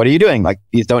I'm like, what are you doing? Like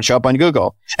these don't show up on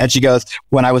Google. And she goes,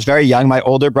 when I was very young, my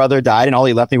older brother died and all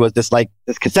he left me was this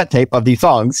cassette tape of these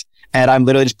songs. And I'm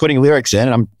literally just putting lyrics in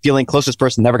and I'm feeling closest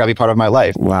person never got to be part of my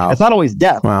life. Wow. It's not always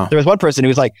death. Wow. There was one person who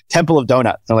was like Temple of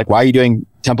Donuts. I'm like, why are you doing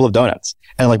Temple of Donuts?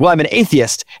 And I'm like, well, I'm an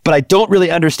atheist, but I don't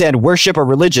really understand worship or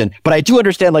religion, but I do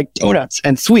understand like donuts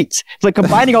and sweets. It's like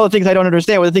combining all the things I don't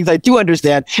understand with the things I do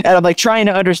understand. And I'm like trying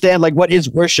to understand like what is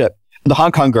worship. The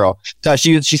Hong Kong girl,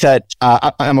 she said,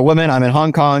 I'm a woman, I'm in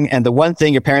Hong Kong, and the one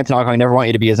thing your parents in Hong Kong never want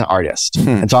you to be is an artist.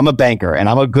 And so I'm a banker, and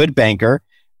I'm a good banker.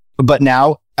 But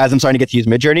now, as I'm starting to get to use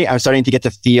Midjourney, I'm starting to get to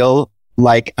feel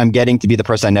like I'm getting to be the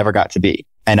person I never got to be.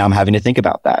 And now I'm having to think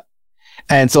about that.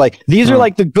 And so like, these are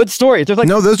like the good stories. There's like,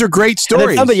 no, those are great stories. And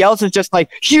then somebody else is just like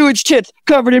huge tits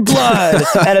covered in blood.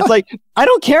 And it's like, I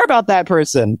don't care about that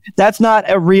person. That's not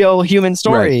a real human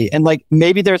story. Right. And like,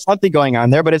 maybe there's something going on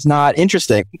there, but it's not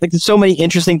interesting. Like there's so many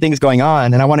interesting things going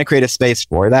on and I want to create a space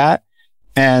for that.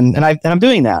 And I'm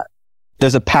doing that.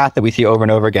 there's a path that we see over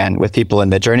and over again with people in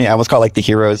Midjourney. I almost call it like the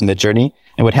heroes in Midjourney.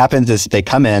 And what happens is they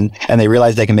come in and they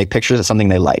realize they can make pictures of something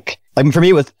they like. Like for me,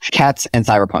 it was cats and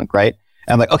cyberpunk, right?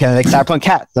 And I'm like, okay, I'll make cyberpunk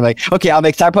cats. I'm like, okay, I'll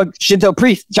make cyberpunk Shinto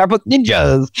priests, cyberpunk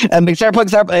ninjas, and make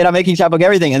cyberpunk, and I'm making cyberpunk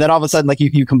everything. And then all of a sudden, like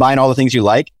you combine all the things you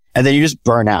like, and then you just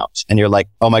burn out. And you're like,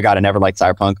 oh my God, I never liked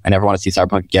cyberpunk. I never want to see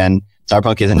cyberpunk again.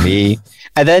 Cyberpunk isn't me.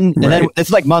 And then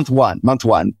it's like month one.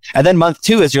 And then month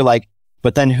two is you're like,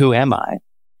 but then who am I?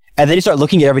 And then you start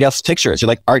looking at everybody else's pictures. You're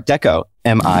like, Art Deco.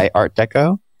 Am I Art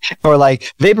Deco? Or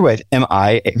like Vaporwave. Am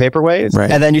I Vaporwave? Right.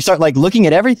 And then you start like looking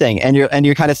at everything and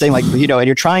you're kind of saying like, you know, and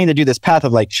you're trying to do this path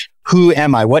of like, who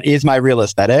am I? What is my real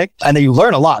aesthetic? And then you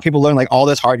learn a lot. People learn like all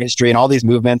this art history and all these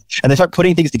movements, and they start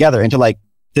putting things together into like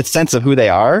this sense of who they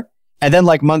are. And then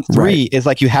like month three is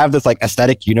like, you have this like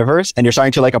aesthetic universe and you're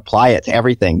starting to like apply it to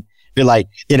everything. You're like,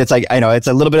 and it's like, I know it's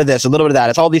a little bit of this, a little bit of that.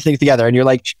 It's all these things together and you're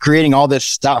like creating all this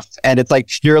stuff. And it's like,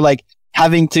 you're like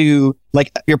having to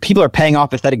like, your people are paying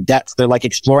off aesthetic debts. They're like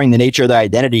exploring the nature of their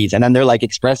identities and then they're like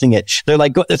expressing it. They're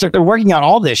like, they're working on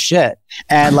all this shit.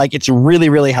 And like, it's really,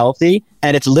 really healthy.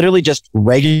 And it's literally just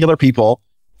regular people.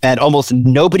 And almost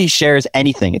nobody shares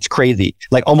anything. It's crazy.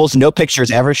 Like almost no pictures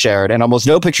ever shared and almost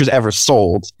no pictures ever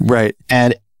sold. Right.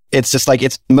 And it's just like,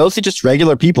 it's mostly just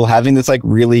regular people having this like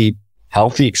really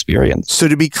healthy experience. So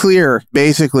to be clear,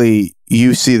 basically,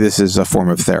 you see this as a form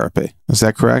of therapy. Is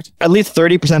that correct? At least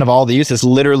 30% of all the use is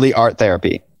literally art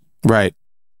therapy. Right.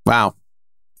 Wow.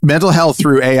 Mental health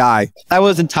through AI. That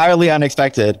was entirely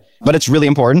unexpected, but it's really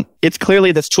important. It's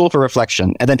clearly this tool for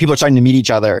reflection. And then people are starting to meet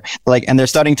each other, like, and they're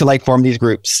starting to like form these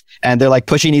groups and they're like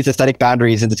pushing these aesthetic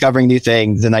boundaries and discovering new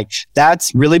things. And like,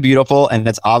 that's really beautiful. And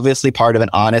it's obviously part of an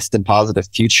honest and positive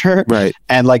future. Right.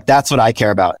 And like, that's what I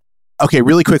care about. Okay,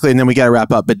 really quickly, and then we got to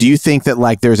wrap up. But do you think that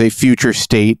like there's a future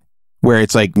state where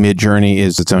it's like Midjourney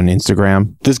is its own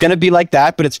Instagram? There's going to be like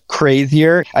that, but it's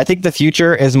crazier. I think the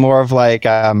future is more of like,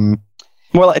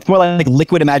 it's more like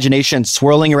liquid imagination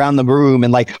swirling around the room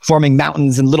and like forming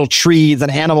mountains and little trees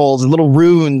and animals and little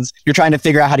runes. You're trying to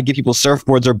figure out how to give people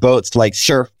surfboards or boats to like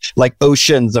surf like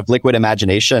oceans of liquid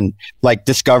imagination, like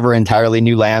discover entirely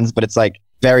new lands, but it's like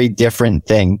very different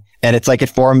thing. And it's like, it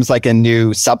forms like a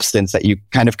new substance that you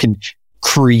kind of can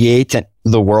create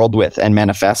the world with and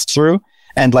manifest through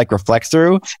and like reflect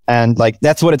through. And like,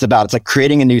 that's what it's about. It's like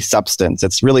creating a new substance.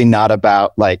 It's really not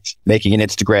about like making an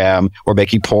Instagram or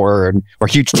making porn or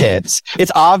huge tits.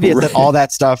 It's obvious that all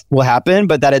that stuff will happen,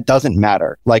 but that it doesn't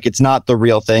matter. Like, it's not the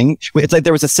real thing. It's like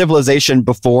there was a civilization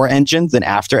before engines and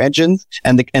after engines.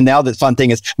 And now the fun thing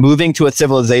is moving to a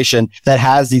civilization that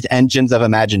has these engines of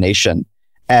imagination.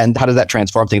 And how does that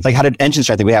transform things? Like, how did engines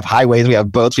try things? We have highways, we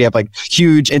have boats, we have like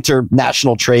huge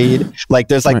international trade. Like,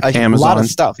 there's like a lot of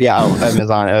stuff. Yeah,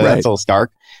 Amazon. That's so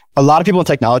stark. A lot of people in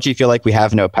technology feel like we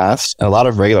have no past. And a lot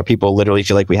of regular people literally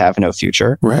feel like we have no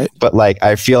future. Right. But like,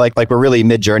 I feel like we're really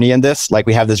mid-journey in this. Like,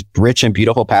 we have this rich and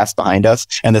beautiful past behind us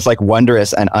and this like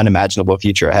wondrous and unimaginable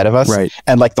future ahead of us. Right.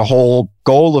 And like the whole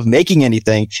goal of making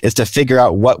anything is to figure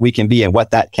out what we can be and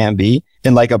what that can be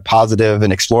in like a positive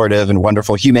and explorative and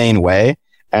wonderful, humane way.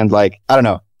 And like, I don't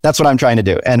know, that's what I'm trying to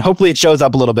do. And hopefully it shows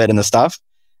up a little bit in the stuff,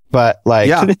 but like,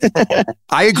 yeah,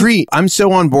 I agree. I'm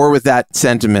so on board with that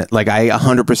sentiment. Like, I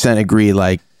 100% agree.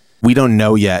 Like, we don't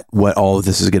know yet what all of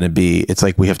this is going to be. It's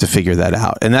like, we have to figure that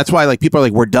out. And that's why like people are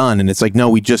like, we're done. And it's like, no,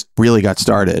 we just really got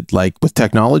started. Like with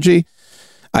technology,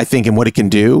 I think, and what it can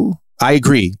do. I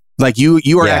agree. Like you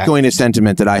are echoing a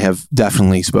sentiment that I have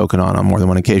definitely spoken on more than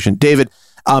one occasion. David,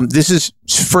 this is,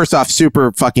 first off,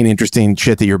 super fucking interesting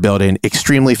shit that you're building.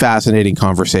 Extremely fascinating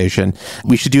conversation.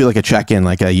 We should do like a check-in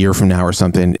like a year from now or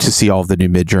something to see all of the new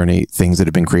Midjourney things that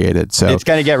have been created. So it's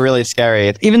going to get really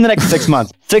scary. Even the next 6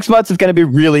 months. 6 months is going to be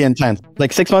really intense.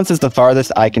 Like 6 months is the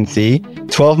farthest I can see.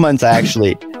 12 months, I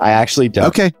actually don't.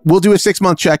 Okay. We'll do a 6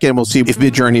 month check-in. We'll see if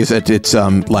Midjourney is at its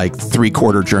like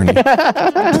 3/4 journey.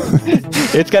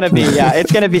 It's going to be,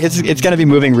 it's going to be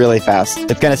moving really fast.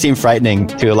 It's going to seem frightening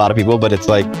to a lot of people, but it's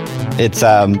like,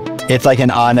 it's like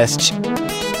an honest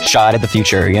shot at the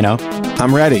future, you know?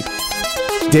 I'm ready.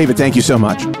 David, thank you so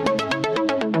much.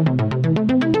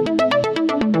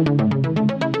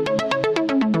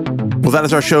 Well, that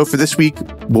is our show for this week.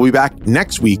 We'll be back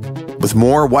next week with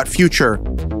more What Future.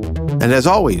 And as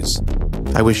always,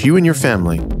 I wish you and your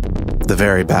family the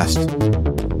very best.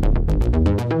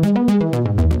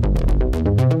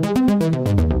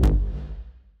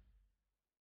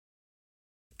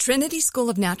 Trinity School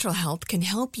of Natural Health can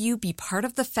help you be part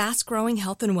of the fast-growing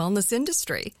health and wellness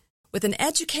industry. With an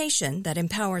education that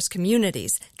empowers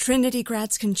communities, Trinity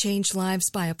grads can change lives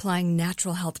by applying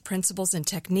natural health principles and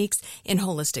techniques in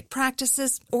holistic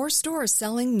practices or stores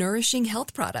selling nourishing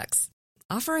health products.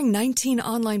 offering 19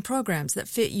 online programs that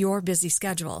fit your busy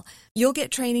schedule. You'll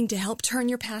get training to help turn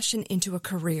your passion into a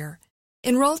career.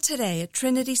 Enroll today at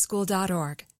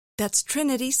trinityschool.org. That's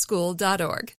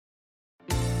trinityschool.org.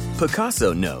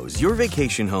 Picasso knows your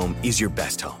vacation home is your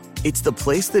best home. It's the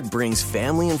place that brings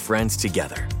family and friends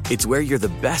together. It's where you're the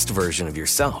best version of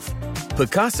yourself.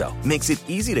 Picasso makes it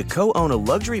easy to co-own a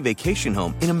luxury vacation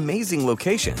home in amazing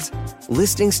locations.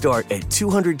 Listings start at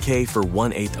 $200K for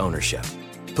 1/8 ownership.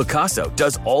 Picasso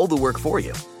does all the work for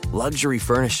you. Luxury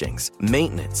furnishings,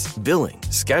 maintenance, billing,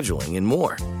 scheduling, and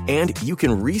more. And you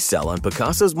can resell on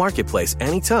Picasso's marketplace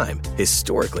anytime,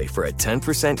 historically for a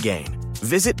 10% gain.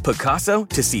 Visit Picasso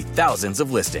to see thousands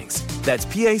of listings. That's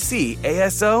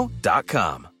PACASO.com.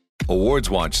 Awards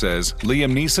Watch says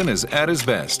Liam Neeson is at his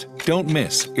best. Don't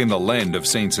miss in the land of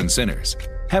saints and sinners.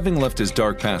 Having left his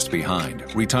dark past behind,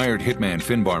 retired hitman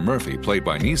Finbar Murphy, played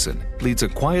by Neeson, leads a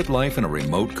quiet life in a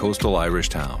remote coastal Irish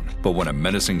town. But when a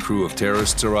menacing crew of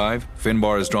terrorists arrive,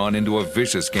 Finbar is drawn into a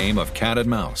vicious game of cat and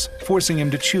mouse, forcing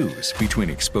him to choose between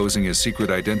exposing his secret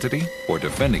identity or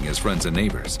defending his friends and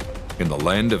neighbors. In the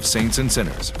land of saints and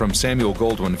sinners, from Samuel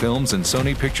Goldwyn Films and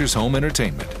Sony Pictures Home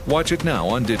Entertainment. Watch it now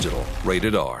on digital.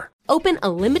 Rated R. Open a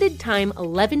limited-time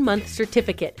 11-month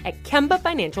certificate at Kemba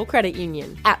Financial Credit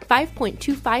Union. At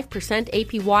 5.25%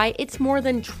 APY, it's more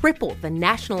than triple the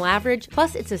national average,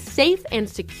 plus it's a safe and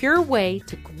secure way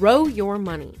to grow your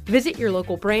money. Visit your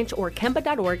local branch or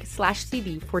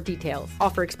kemba.org/CD for details.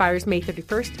 Offer expires May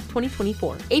 31st,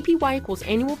 2024. APY equals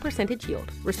annual percentage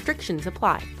yield. Restrictions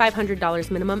apply.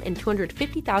 $500 minimum and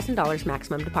 $250,000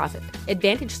 maximum deposit.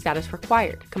 Advantage status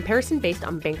required. Comparison based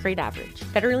on bank rate average.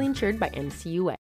 Federally insured by NCUA.